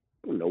 you're like,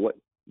 I don't know what,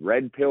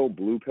 red pill,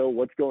 blue pill,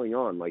 what's going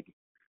on? Like,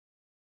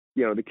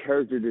 the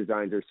character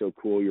designs are so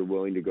cool, you're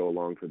willing to go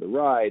along for the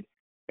ride.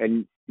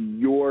 And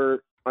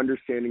your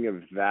understanding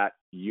of that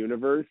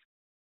universe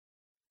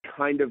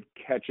kind of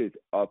catches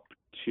up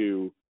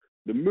to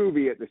the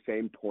movie at the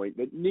same point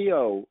that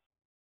Neo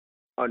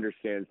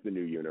understands the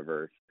new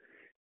universe.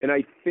 And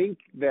I think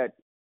that,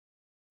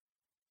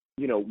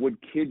 would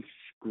kids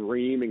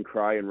scream and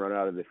cry and run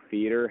out of the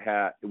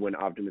theater when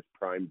Optimus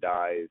Prime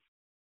dies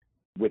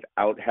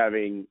without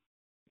having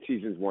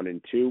seasons 1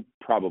 and 2?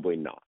 Probably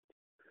not.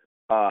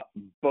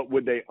 But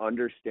would they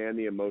understand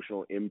the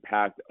emotional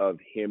impact of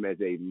him as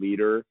a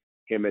leader,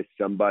 him as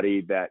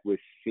somebody that was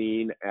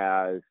seen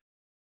as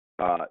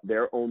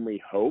their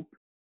only hope,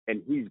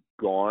 and he's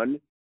gone,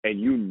 and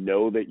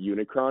that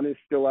Unicron is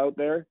still out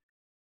there?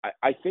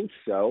 I think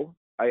so.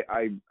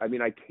 I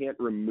mean, I can't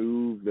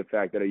remove the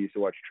fact that I used to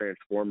watch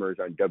Transformers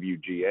on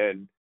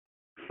WGN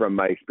from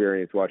my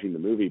experience watching the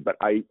movie, but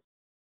I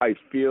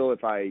feel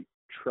if I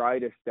try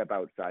to step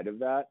outside of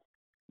that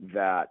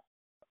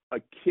a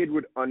kid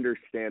would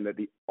understand that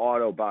the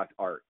Autobots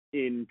are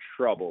in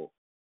trouble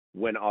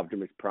when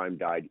Optimus Prime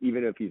died,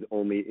 even if he's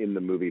only in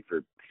the movie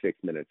for 6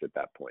 minutes at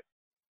that point.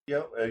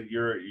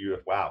 You're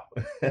wow.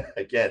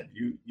 Again,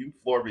 you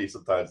floor me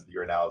sometimes with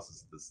your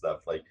analysis of this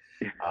stuff. Like,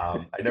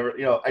 I never,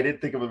 I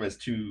didn't think of them as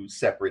two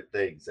separate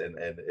things, and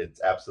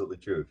it's absolutely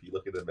true. If you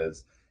look at them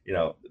as,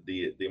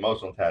 the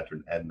emotional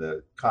attachment and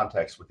the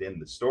context within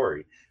the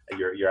story,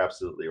 you're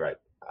absolutely right.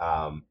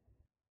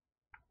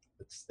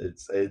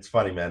 It's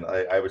funny, man.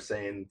 I was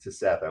saying to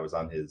Seth, I was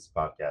on his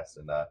podcast,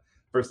 and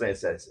first thing I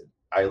said,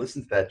 I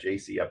listened to that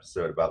JC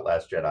episode about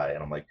Last Jedi,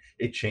 and I'm like,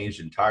 it changed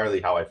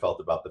entirely how I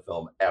felt about the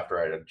film after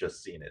I had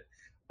just seen it.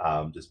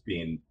 Just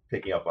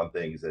picking up on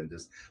things, and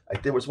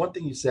there was one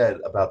thing you said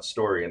about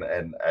story,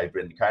 and I've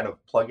been kind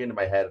of plugging into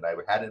my head, and I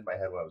had it in my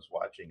head when I was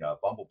watching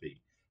Bumblebee,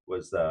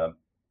 was the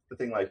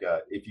thing like,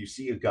 if you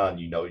see a gun,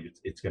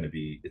 it's going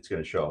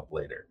to show up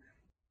later,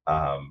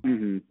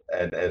 and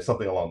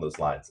something along those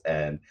lines.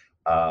 And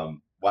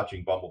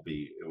watching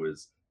Bumblebee,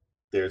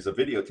 there's a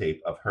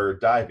videotape of her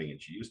diving,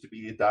 and she used to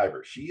be a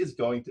diver. She is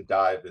going to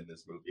dive in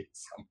this movie at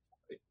some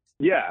point.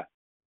 Yeah,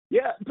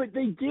 but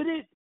they did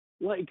it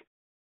like,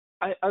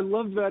 I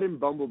love that in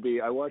Bumblebee.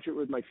 I watch it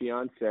with my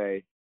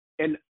fiance,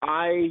 and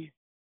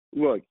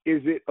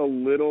is it a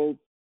little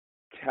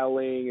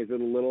telling? Is it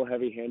a little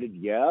heavy-handed?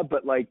 Yeah,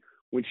 but like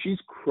when she's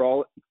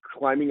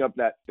climbing up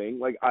that thing,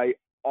 like I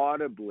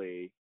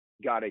audibly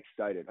got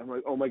excited. I'm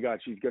like, oh my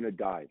God, she's gonna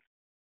dive.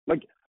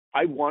 Like,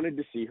 I wanted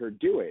to see her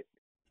do it.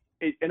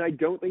 And I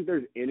don't think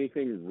there's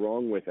anything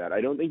wrong with that. I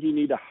don't think you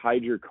need to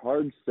hide your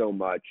cards so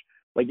much.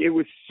 Like, it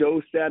was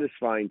so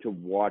satisfying to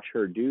watch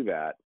her do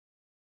that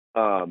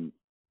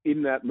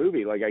in that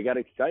movie. Like, I got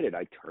excited.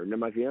 I turned to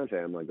my fiance.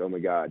 I'm like, oh my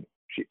God.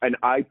 And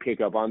I pick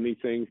up on these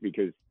things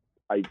because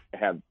I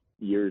have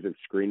years of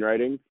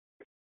screenwriting.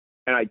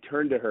 And I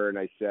turned to her and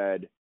I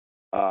said,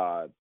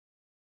 oh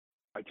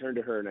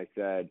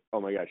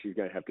my God, she's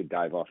going to have to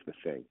dive off the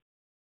thing.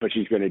 But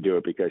she's going to do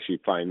it because she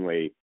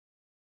finally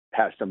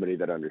has somebody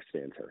that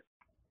understands her.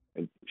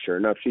 And sure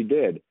enough, she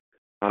did.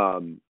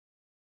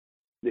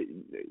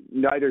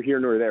 Neither here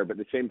nor there, but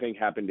the same thing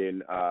happened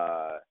in,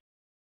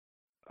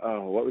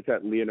 what was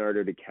that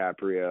Leonardo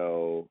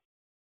DiCaprio,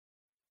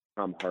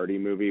 Tom Hardy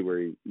movie where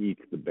he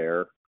eats the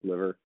bear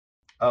liver?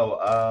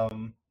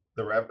 The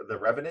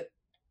Revenant?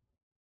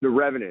 The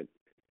Revenant.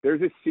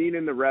 There's a scene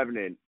in The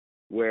Revenant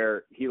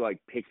where he like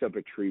picks up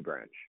a tree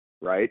branch,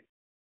 right?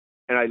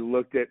 And I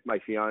looked at my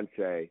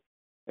fiance,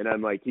 and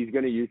I'm like, he's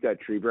going to use that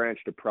tree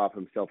branch to prop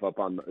himself up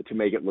to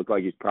make it look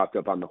like he's propped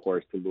up on the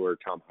horse to lure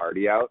Tom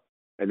Hardy out,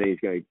 and then he's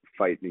going to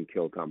fight and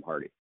kill Tom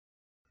Hardy.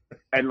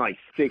 And like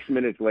 6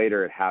 minutes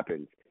later, it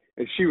happens,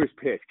 and she was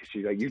pissed because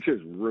she's like, you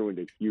just ruined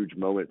a huge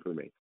moment for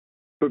me.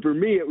 But for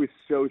me, it was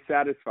so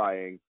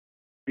satisfying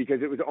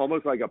because it was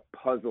almost like a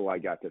puzzle I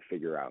got to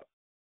figure out.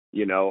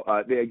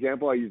 The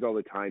example I use all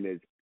the time is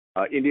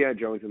Indiana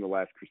Jones and the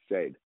Last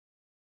Crusade.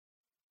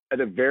 At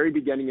the very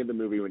beginning of the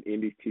movie, when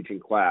Indy's teaching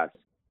class,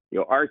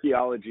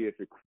 archaeology is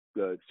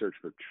the search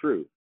for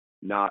truth,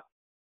 not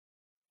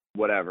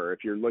whatever.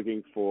 If you're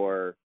looking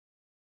for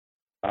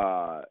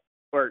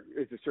or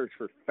it's a search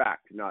for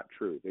fact, not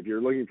truth. If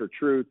you're looking for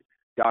truth,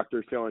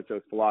 Dr.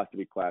 So-and-so's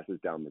philosophy class is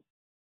down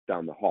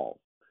the hall,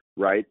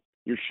 right?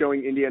 You're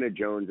showing Indiana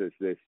Jones as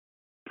this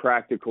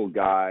practical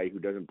guy who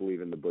doesn't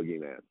believe in the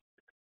boogeyman.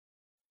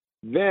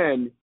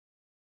 Then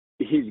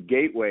his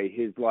gateway,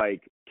 his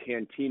like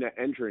cantina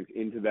entrance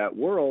into that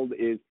world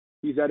is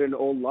he's at an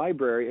old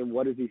library, and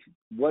what does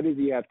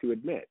he have to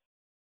admit?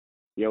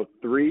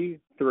 3,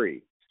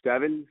 3,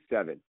 7,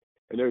 7.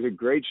 And there's a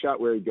great shot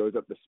where he goes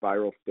up the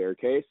spiral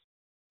staircase,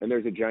 and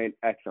there's a giant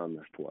X on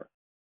the floor.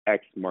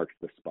 X marks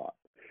the spot.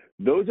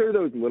 Those are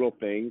those little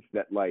things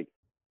that, like,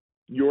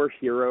 your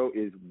hero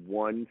is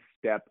one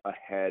step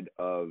ahead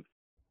of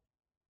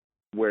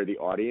where the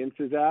audience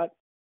is at,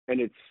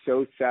 and it's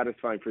so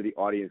satisfying for the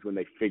audience when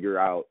they figure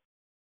out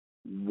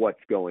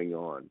what's going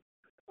on.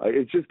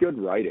 It's just good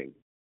writing.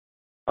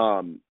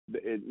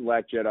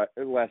 Last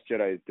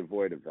Jedi is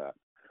devoid of that.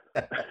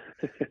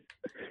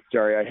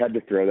 Sorry, I had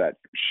to throw that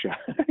shot.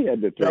 I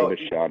had to throw the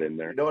shot in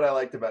there. You know what I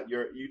liked about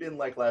you didn't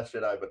like Last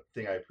Jedi, but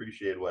the thing I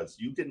appreciated was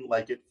you didn't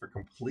like it for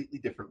completely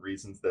different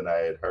reasons than I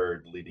had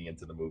heard leading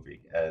into the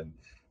movie. And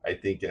I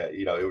think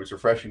it was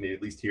refreshing to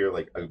at least hear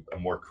like a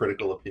more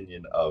critical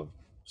opinion of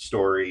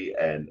story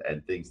and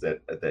things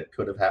that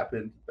could have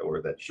happened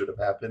or that should have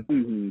happened,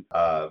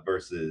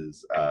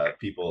 versus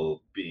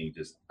people being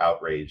just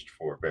outraged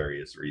for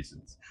various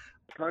reasons.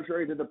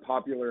 Contrary to the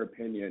popular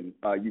opinion,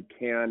 you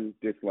can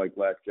dislike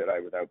Last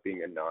Jedi without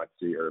being a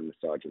Nazi or a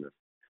misogynist.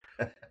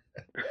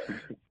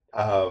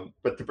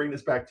 But to bring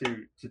this back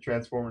to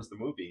Transformers the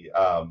movie,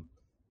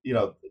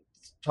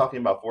 talking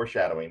about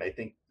foreshadowing, I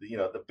think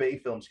the Bay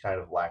films kind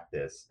of lack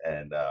this,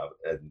 and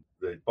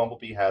the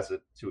Bumblebee has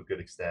it to a good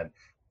extent.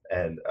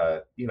 And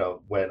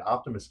when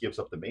Optimus gives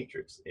up the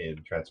Matrix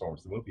in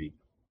Transformers the movie,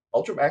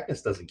 Ultra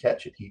Magnus doesn't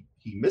catch it. He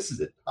misses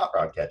it. Hot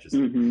Rod catches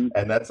it.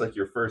 And that's like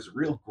your first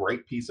real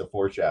great piece of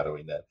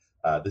foreshadowing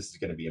that this is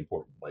going to be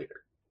important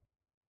later.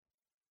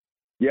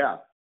 Yeah,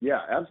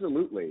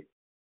 absolutely.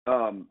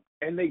 And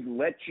they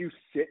let you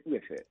sit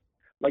with it.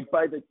 Like,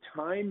 by the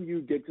time you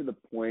get to the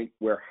point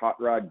where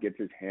Hot Rod gets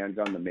his hands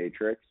on the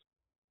Matrix,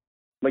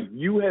 like,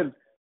 you have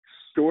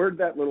stored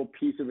that little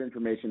piece of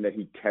information that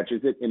he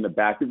catches it in the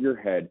back of your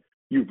head.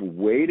 You've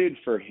waited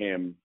for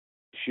him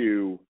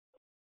to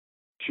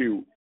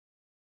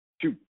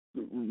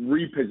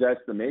repossess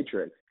the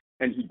Matrix,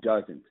 and he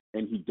doesn't,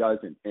 and he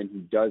doesn't, and he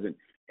doesn't.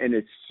 And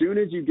as soon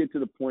as you get to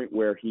the point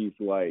where he's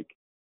like,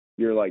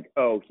 you're like,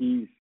 oh,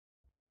 he's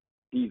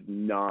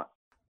not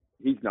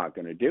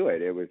going to do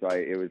it. It was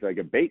like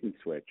a bait and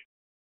switch.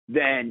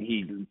 Then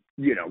he,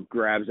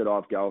 grabs it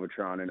off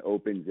Galvatron and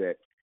opens it.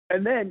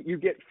 And then you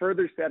get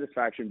further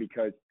satisfaction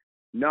because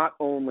not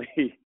only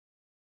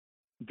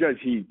does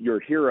your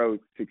hero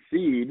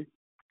succeed,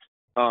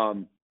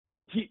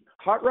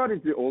 Hot Rod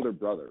is the older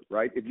brother,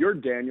 right? If you're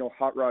Daniel,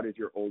 Hot Rod is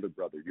your older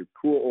brother, your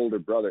cool older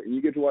brother, and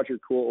you get to watch your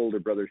cool older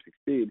brother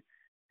succeed.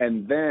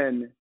 And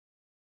then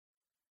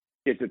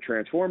it's a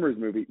Transformers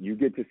movie. You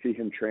get to see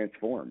him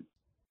transform.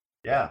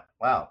 Yeah.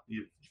 Wow.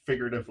 You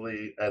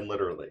figuratively and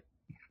literally.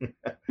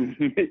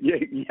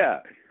 Yeah.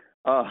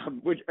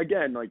 Which,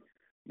 again, like,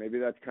 maybe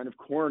that's kind of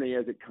corny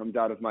as it comes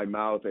out of my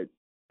mouth at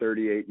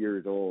 38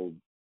 years old,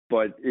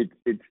 but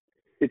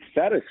it's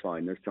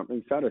satisfying. There's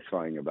something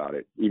satisfying about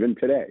it, even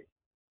today.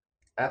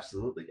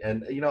 Absolutely.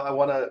 And I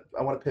want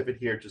to pivot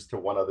here just to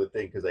one other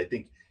thing, because I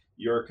think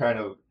you're kind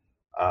of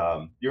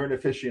you're an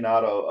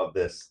aficionado of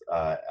this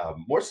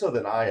more so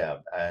than I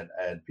am,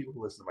 and people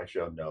who listen to my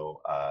show know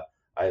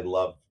I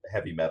love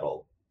heavy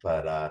metal,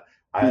 but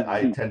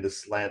I tend to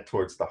slant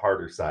towards the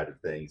harder side of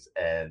things,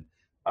 and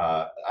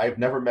I've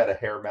never met a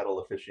hair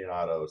metal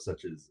aficionado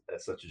such as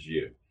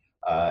you.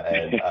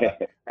 And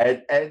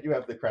you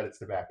have the credits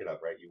to back it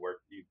up, right?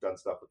 You've done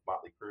stuff with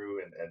Motley Crue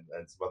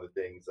and some other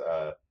things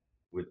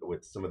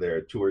with some of their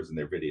tours and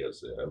their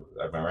videos.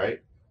 Am I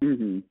right?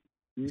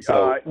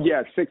 So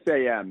 6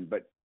 a.m.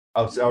 But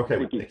okay,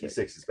 with Nikki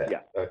Sixx is back.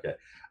 Yeah. Okay.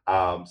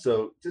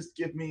 So just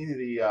give me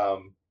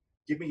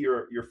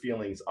your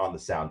feelings on the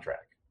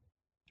soundtrack.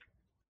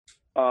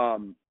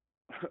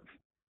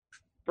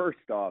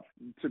 First off,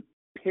 to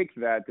pick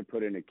that to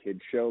put in a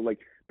kid's show, like,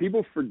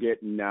 people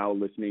forget now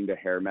listening to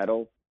hair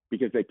metal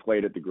because they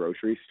played at the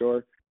grocery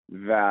store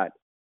that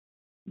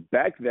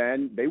back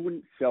then they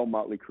wouldn't sell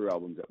Motley Crue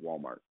albums at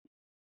Walmart,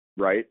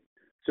 right?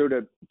 So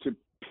to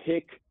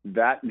pick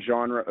that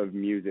genre of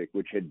music,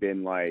 which had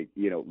been like,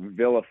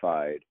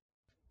 vilified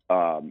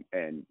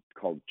and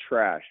called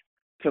trash,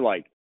 to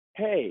like,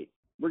 hey,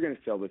 we're going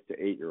to sell this to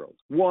 8-year-olds.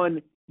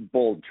 One,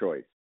 bold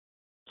choice.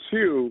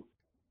 Two,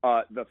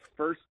 the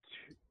first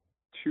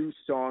two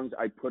songs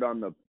I put on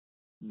the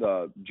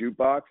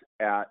jukebox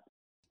at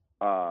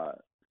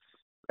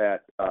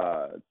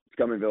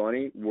Scum and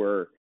Villainy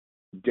were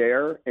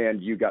Dare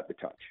and You Got the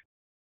Touch.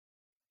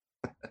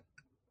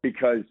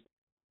 Because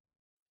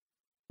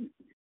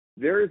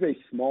there is a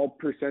small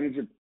percentage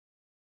of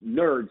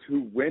nerds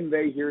who, when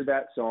they hear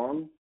that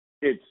song,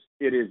 it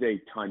is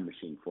a time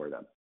machine for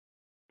them.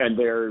 And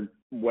they're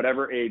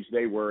whatever age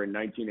they were in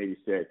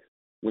 1986,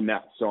 when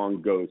that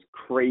song goes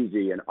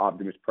crazy and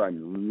Optimus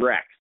Prime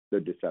wrecks the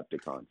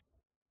Decepticons.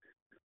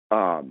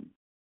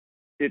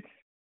 It's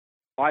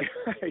I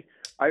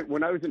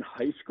when I was in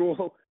high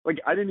school, like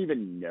I didn't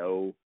even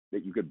know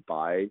that you could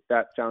buy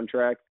that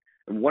soundtrack.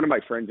 And one of my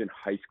friends in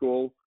high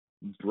school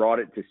brought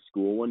it to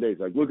school one day. He's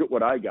like, look at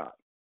what I got.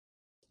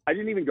 I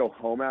didn't even go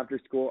home after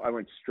school. I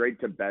went straight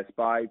to Best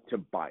Buy to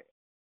buy it.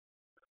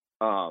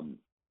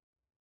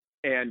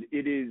 And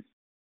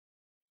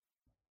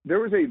there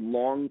was a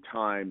long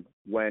time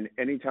when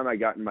anytime I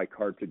got in my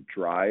car to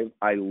drive,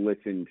 I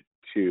listened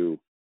to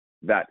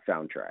that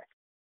soundtrack,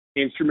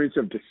 Instruments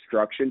of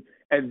Destruction.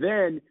 And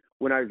then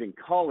when I was in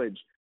college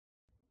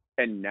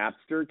and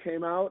Napster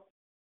came out,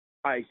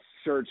 I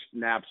searched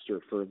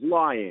Napster for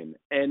Lion,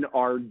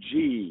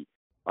 NRG,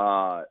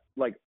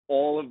 like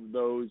all of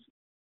those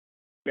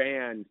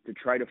bands to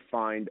try to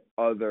find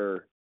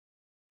other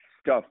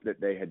stuff that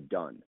they had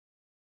done.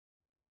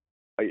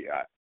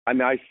 I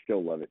mean, I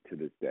still love it to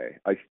this day.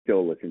 I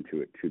still listen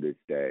to it to this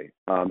day.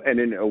 And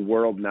in a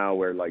world now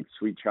where like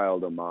Sweet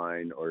Child O'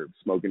 Mine or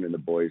Smoking in the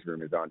Boys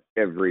Room is on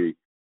every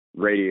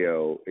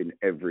radio in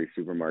every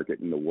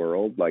supermarket in the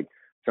world, like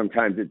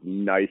sometimes it's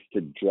nice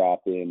to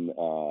drop in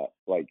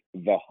like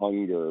The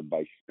Hunger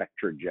by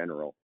Spectra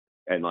General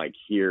and like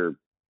hear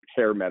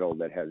hair metal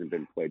that hasn't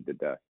been played to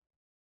death.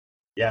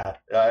 Yeah,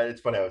 it's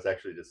funny. I was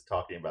actually just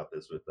talking about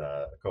this with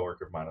a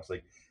coworker of mine. I was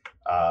like,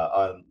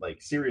 on like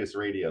Sirius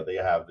Radio, they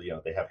have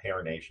they have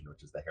Hair Nation,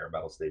 which is the hair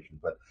metal station,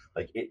 but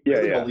like it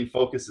really only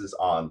focuses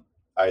on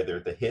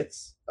either the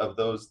hits of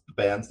those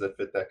bands that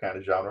fit that kind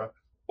of genre,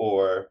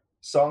 or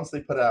songs they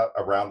put out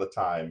around the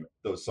time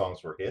those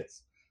songs were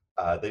hits.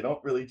 They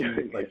don't really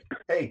do like,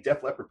 hey,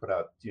 Def Leppard put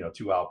out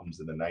 2 albums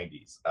in the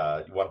 '90s.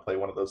 You want to play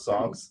one of those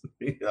songs?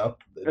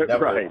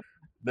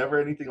 Never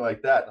anything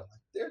like that. I'm like,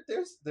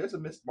 there's a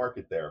missed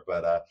market there,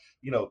 but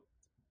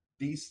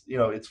these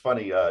it's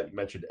funny. You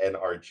mentioned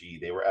NRG.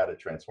 They were at a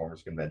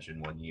Transformers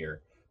convention one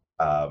year,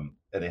 and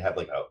they had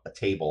like a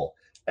table,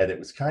 and it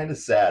was kind of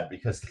sad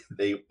because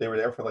they were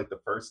there for like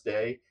the first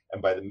day,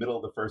 and by the middle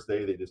of the first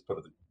day, they just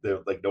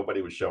like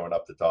nobody was showing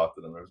up to talk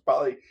to them.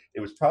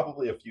 It was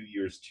probably a few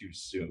years too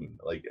soon.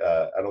 Like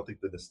I don't think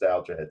the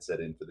nostalgia had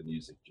set in for the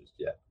music just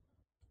yet.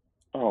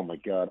 Oh my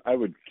God, I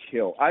would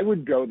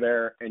go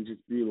there and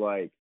just be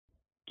like,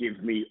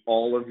 give me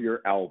all of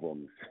your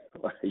albums.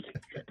 Like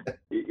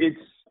it's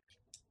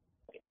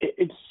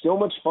so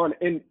much fun.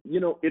 And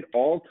it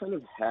all kind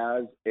of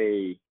has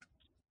a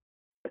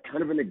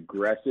kind of an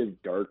aggressive,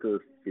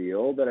 darker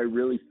feel that I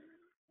really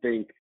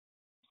think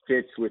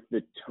fits with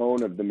the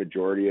tone of the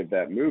majority of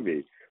that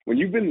movie. When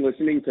you've been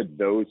listening to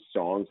those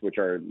songs, which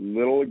are a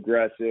little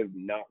aggressive,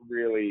 not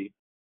really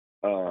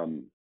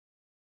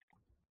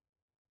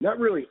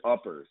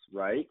uppers,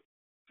 right?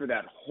 For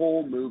that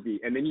whole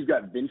movie. And then you've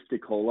got Vince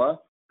DiCola,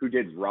 who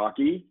did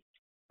Rocky,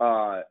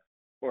 or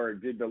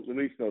did at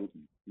least the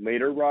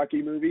later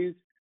Rocky movies,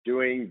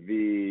 doing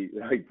the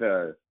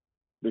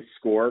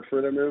score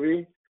for the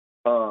movie.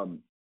 And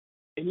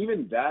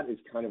even that is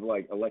kind of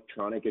like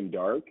electronic and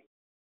dark.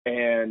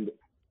 And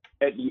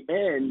at the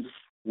end,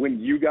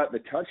 when You Got the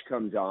Touch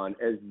comes on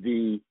as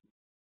the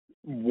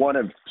one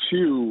of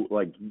two,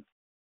 like,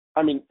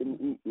 I mean,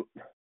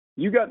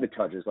 You Got the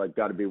Touch is like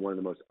got to be one of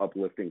the most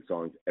uplifting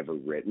songs ever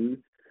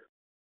written.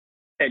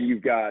 And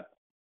you've got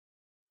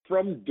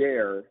from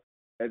Dare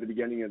at the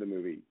beginning of the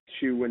movie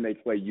to when they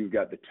play You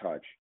Got the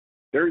Touch,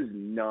 there is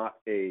not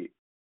a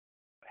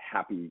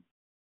happy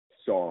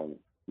song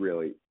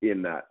really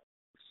in that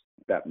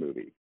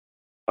movie.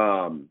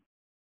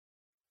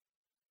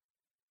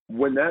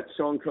 When that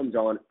song comes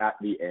on at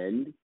the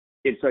end,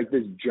 it's like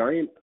this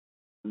giant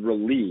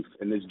relief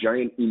and this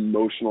giant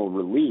emotional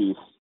relief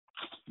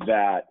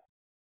that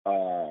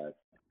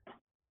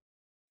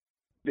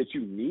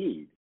you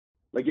need.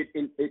 Like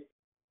it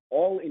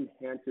all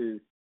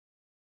enhances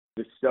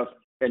the stuff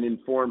and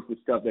informs the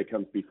stuff that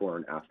comes before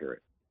and after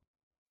it.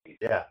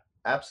 Yeah,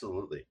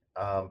 absolutely.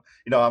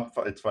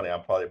 It's funny.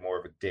 I'm probably more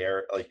of a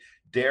Dare. Like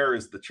Dare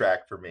is the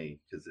track for me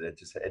because it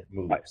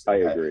moves. I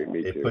agree.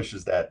 Me it too.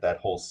 pushes that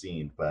whole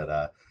scene.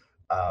 But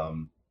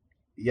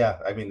yeah,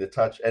 I mean the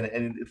touch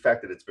and the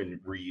fact that it's been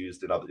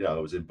reused in other.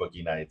 It was in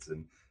Boogie Nights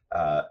and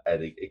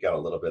it got a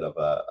little bit of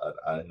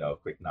a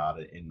quick nod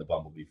in the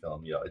Bumblebee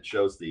film. It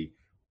shows the.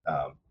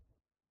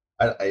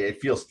 It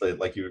feels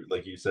like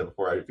you said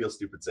before. I feel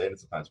stupid saying it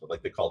sometimes, but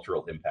like the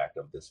cultural impact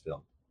of this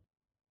film.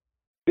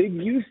 They've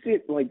used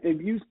it like they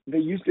used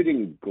it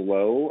in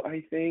Glow,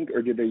 I think,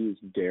 or did they use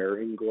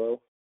Dare in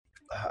Glow?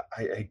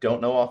 I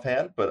don't know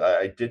offhand, but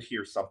I did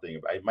hear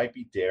something. It might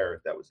be Dare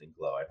that was in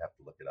Glow. I'd have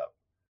to look it up.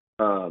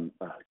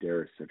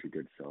 Dare is such a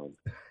good song.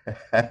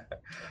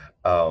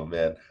 Oh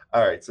man!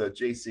 All right, so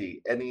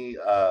JC, any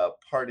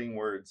parting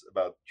words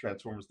about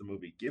Transformers the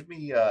movie? Give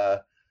me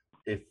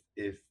if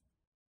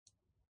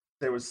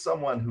there was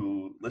someone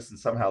who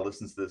somehow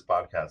listens to this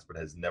podcast but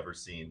has never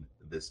seen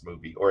this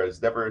movie or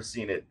has never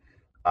seen it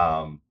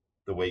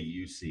the way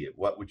you see it,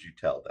 what would you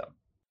tell them?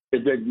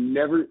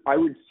 I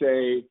would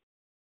say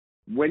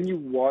when you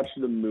watch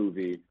the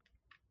movie,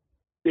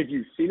 if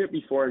you've seen it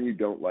before and you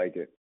don't like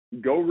it,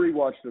 go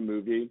rewatch the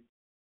movie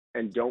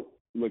and don't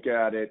look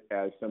at it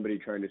as somebody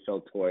trying to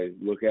sell toys.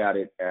 Look at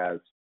it as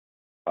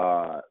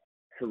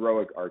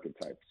heroic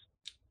archetypes.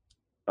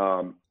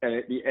 And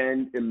at the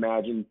end,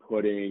 imagine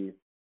putting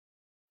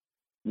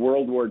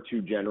World War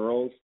II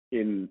generals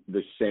in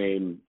the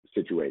same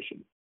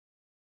situation.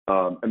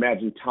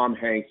 Imagine Tom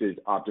Hanks is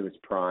Optimus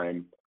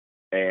Prime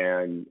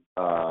and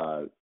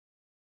Tom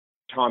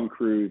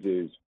Cruise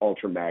is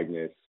Ultra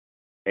Magnus,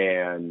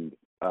 and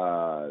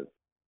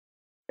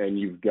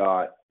you've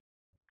got,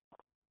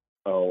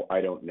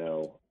 I don't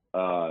know,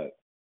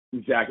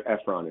 Zac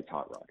Efron is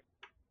Hot Rod,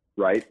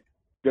 right?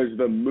 Does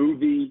the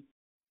movie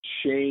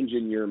change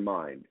in your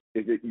mind?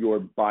 Is it your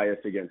bias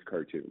against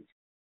cartoons?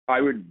 I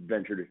would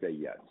venture to say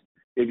yes.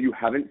 If you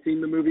haven't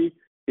seen the movie,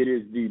 it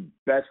is the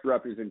best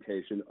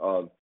representation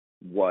of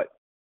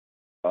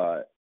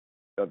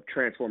of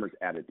Transformers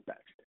at its best.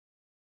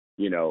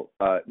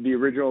 The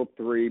original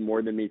 3,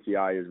 More Than Meets the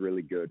Eye, is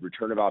really good.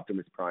 Return of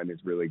Optimus Prime is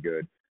really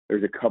good.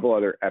 There's a couple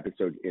other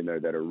episodes in there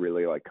that are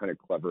really kind of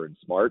clever and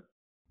smart.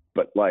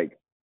 But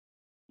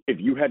if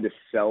you had to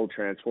sell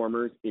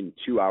Transformers in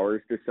 2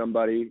 hours to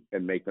somebody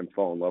and make them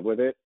fall in love with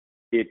it,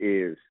 it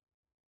is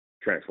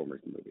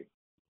Transformers the movie.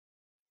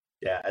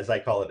 Yeah, as I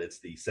call it, it's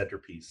the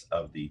centerpiece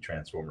of the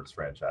Transformers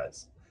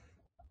franchise.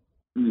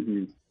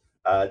 Mm-hmm.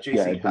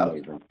 JC,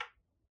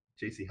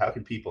 how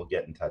can people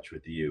get in touch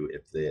with you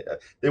if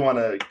they want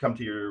to come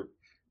to your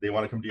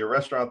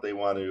restaurant? They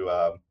want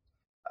to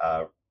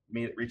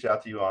reach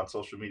out to you on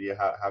social media.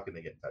 How can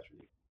they get in touch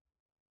with you?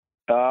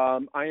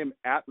 I am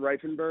at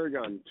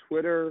Reifenberg on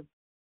Twitter.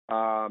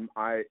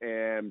 I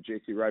am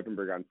JC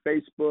Reifenberg on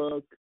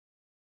Facebook.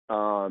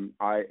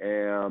 I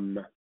am.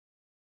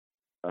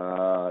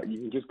 You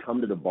can just come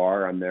to the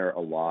bar. I'm there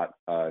a lot.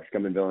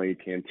 Scum and Villainy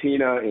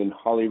Cantina in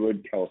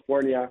Hollywood,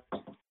 California.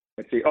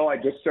 Let's see. I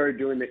just started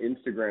doing the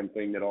Instagram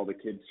thing that all the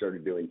kids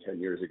started doing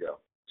 10 years ago.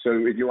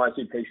 So if you want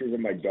to see pictures of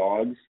my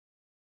dogs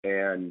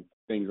and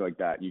things like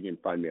that, you can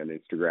find me on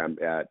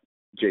Instagram at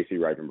JC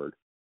Reifenberg.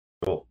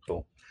 Cool.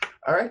 All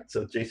right.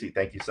 So JC,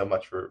 thank you so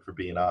much for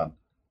being on.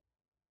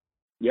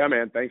 Yeah,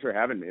 man. Thanks for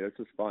having me. This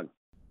was fun.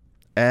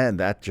 And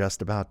that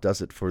just about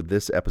does it for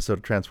this episode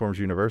of Transformers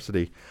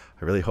University.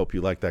 I really hope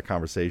you liked that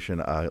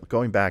conversation.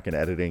 Going back and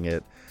editing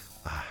it,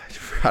 I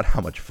forgot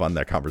how much fun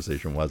that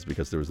conversation was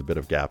because there was a bit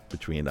of gap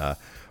between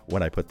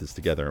when I put this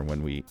together and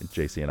when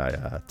JC and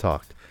I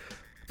talked.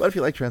 But if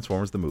you like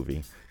Transformers the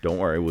movie, don't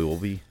worry, we will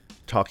be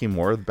talking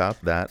more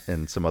about that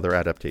and some other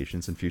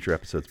adaptations in future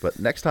episodes. But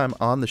next time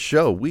on the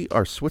show, we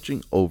are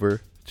switching over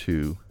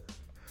to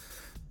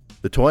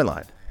the toy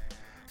line.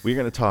 We're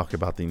going to talk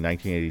about the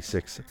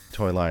 1986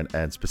 toy line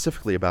and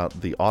specifically about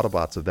the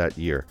Autobots of that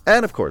year.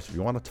 And of course, if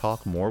you want to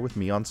talk more with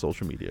me on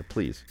social media,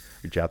 please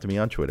reach out to me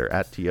on Twitter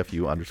at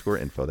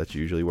TFU_info. That's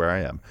usually where I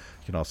am.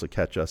 You can also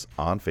catch us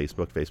on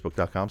Facebook,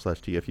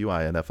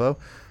 facebook.com/TFUINFO,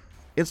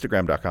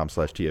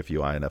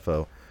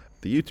 Instagram.com/TFUINFO.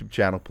 The YouTube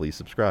channel, please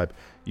subscribe,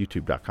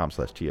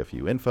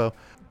 youtube.com/TFUinfo.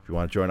 If you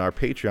want to join our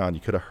Patreon, you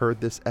could have heard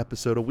this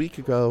episode a week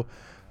ago,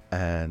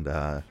 and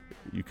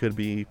you could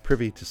be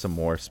privy to some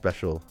more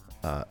special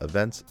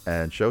events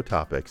and show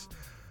topics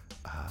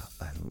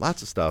and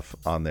lots of stuff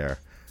on there.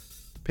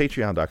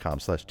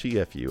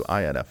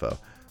 Patreon.com/TFUINFO.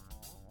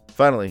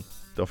 Finally,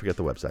 don't forget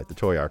the website, the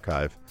Toy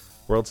Archive,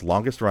 world's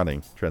longest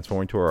running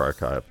Transforming Toy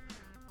Archive,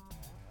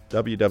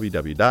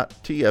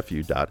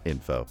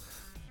 www.tfu.info.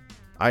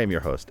 I am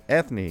your host,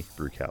 Anthony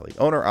Brucali,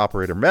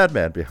 owner-operator,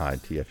 madman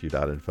behind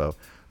TFU.info.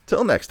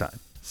 Till next time,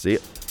 see ya.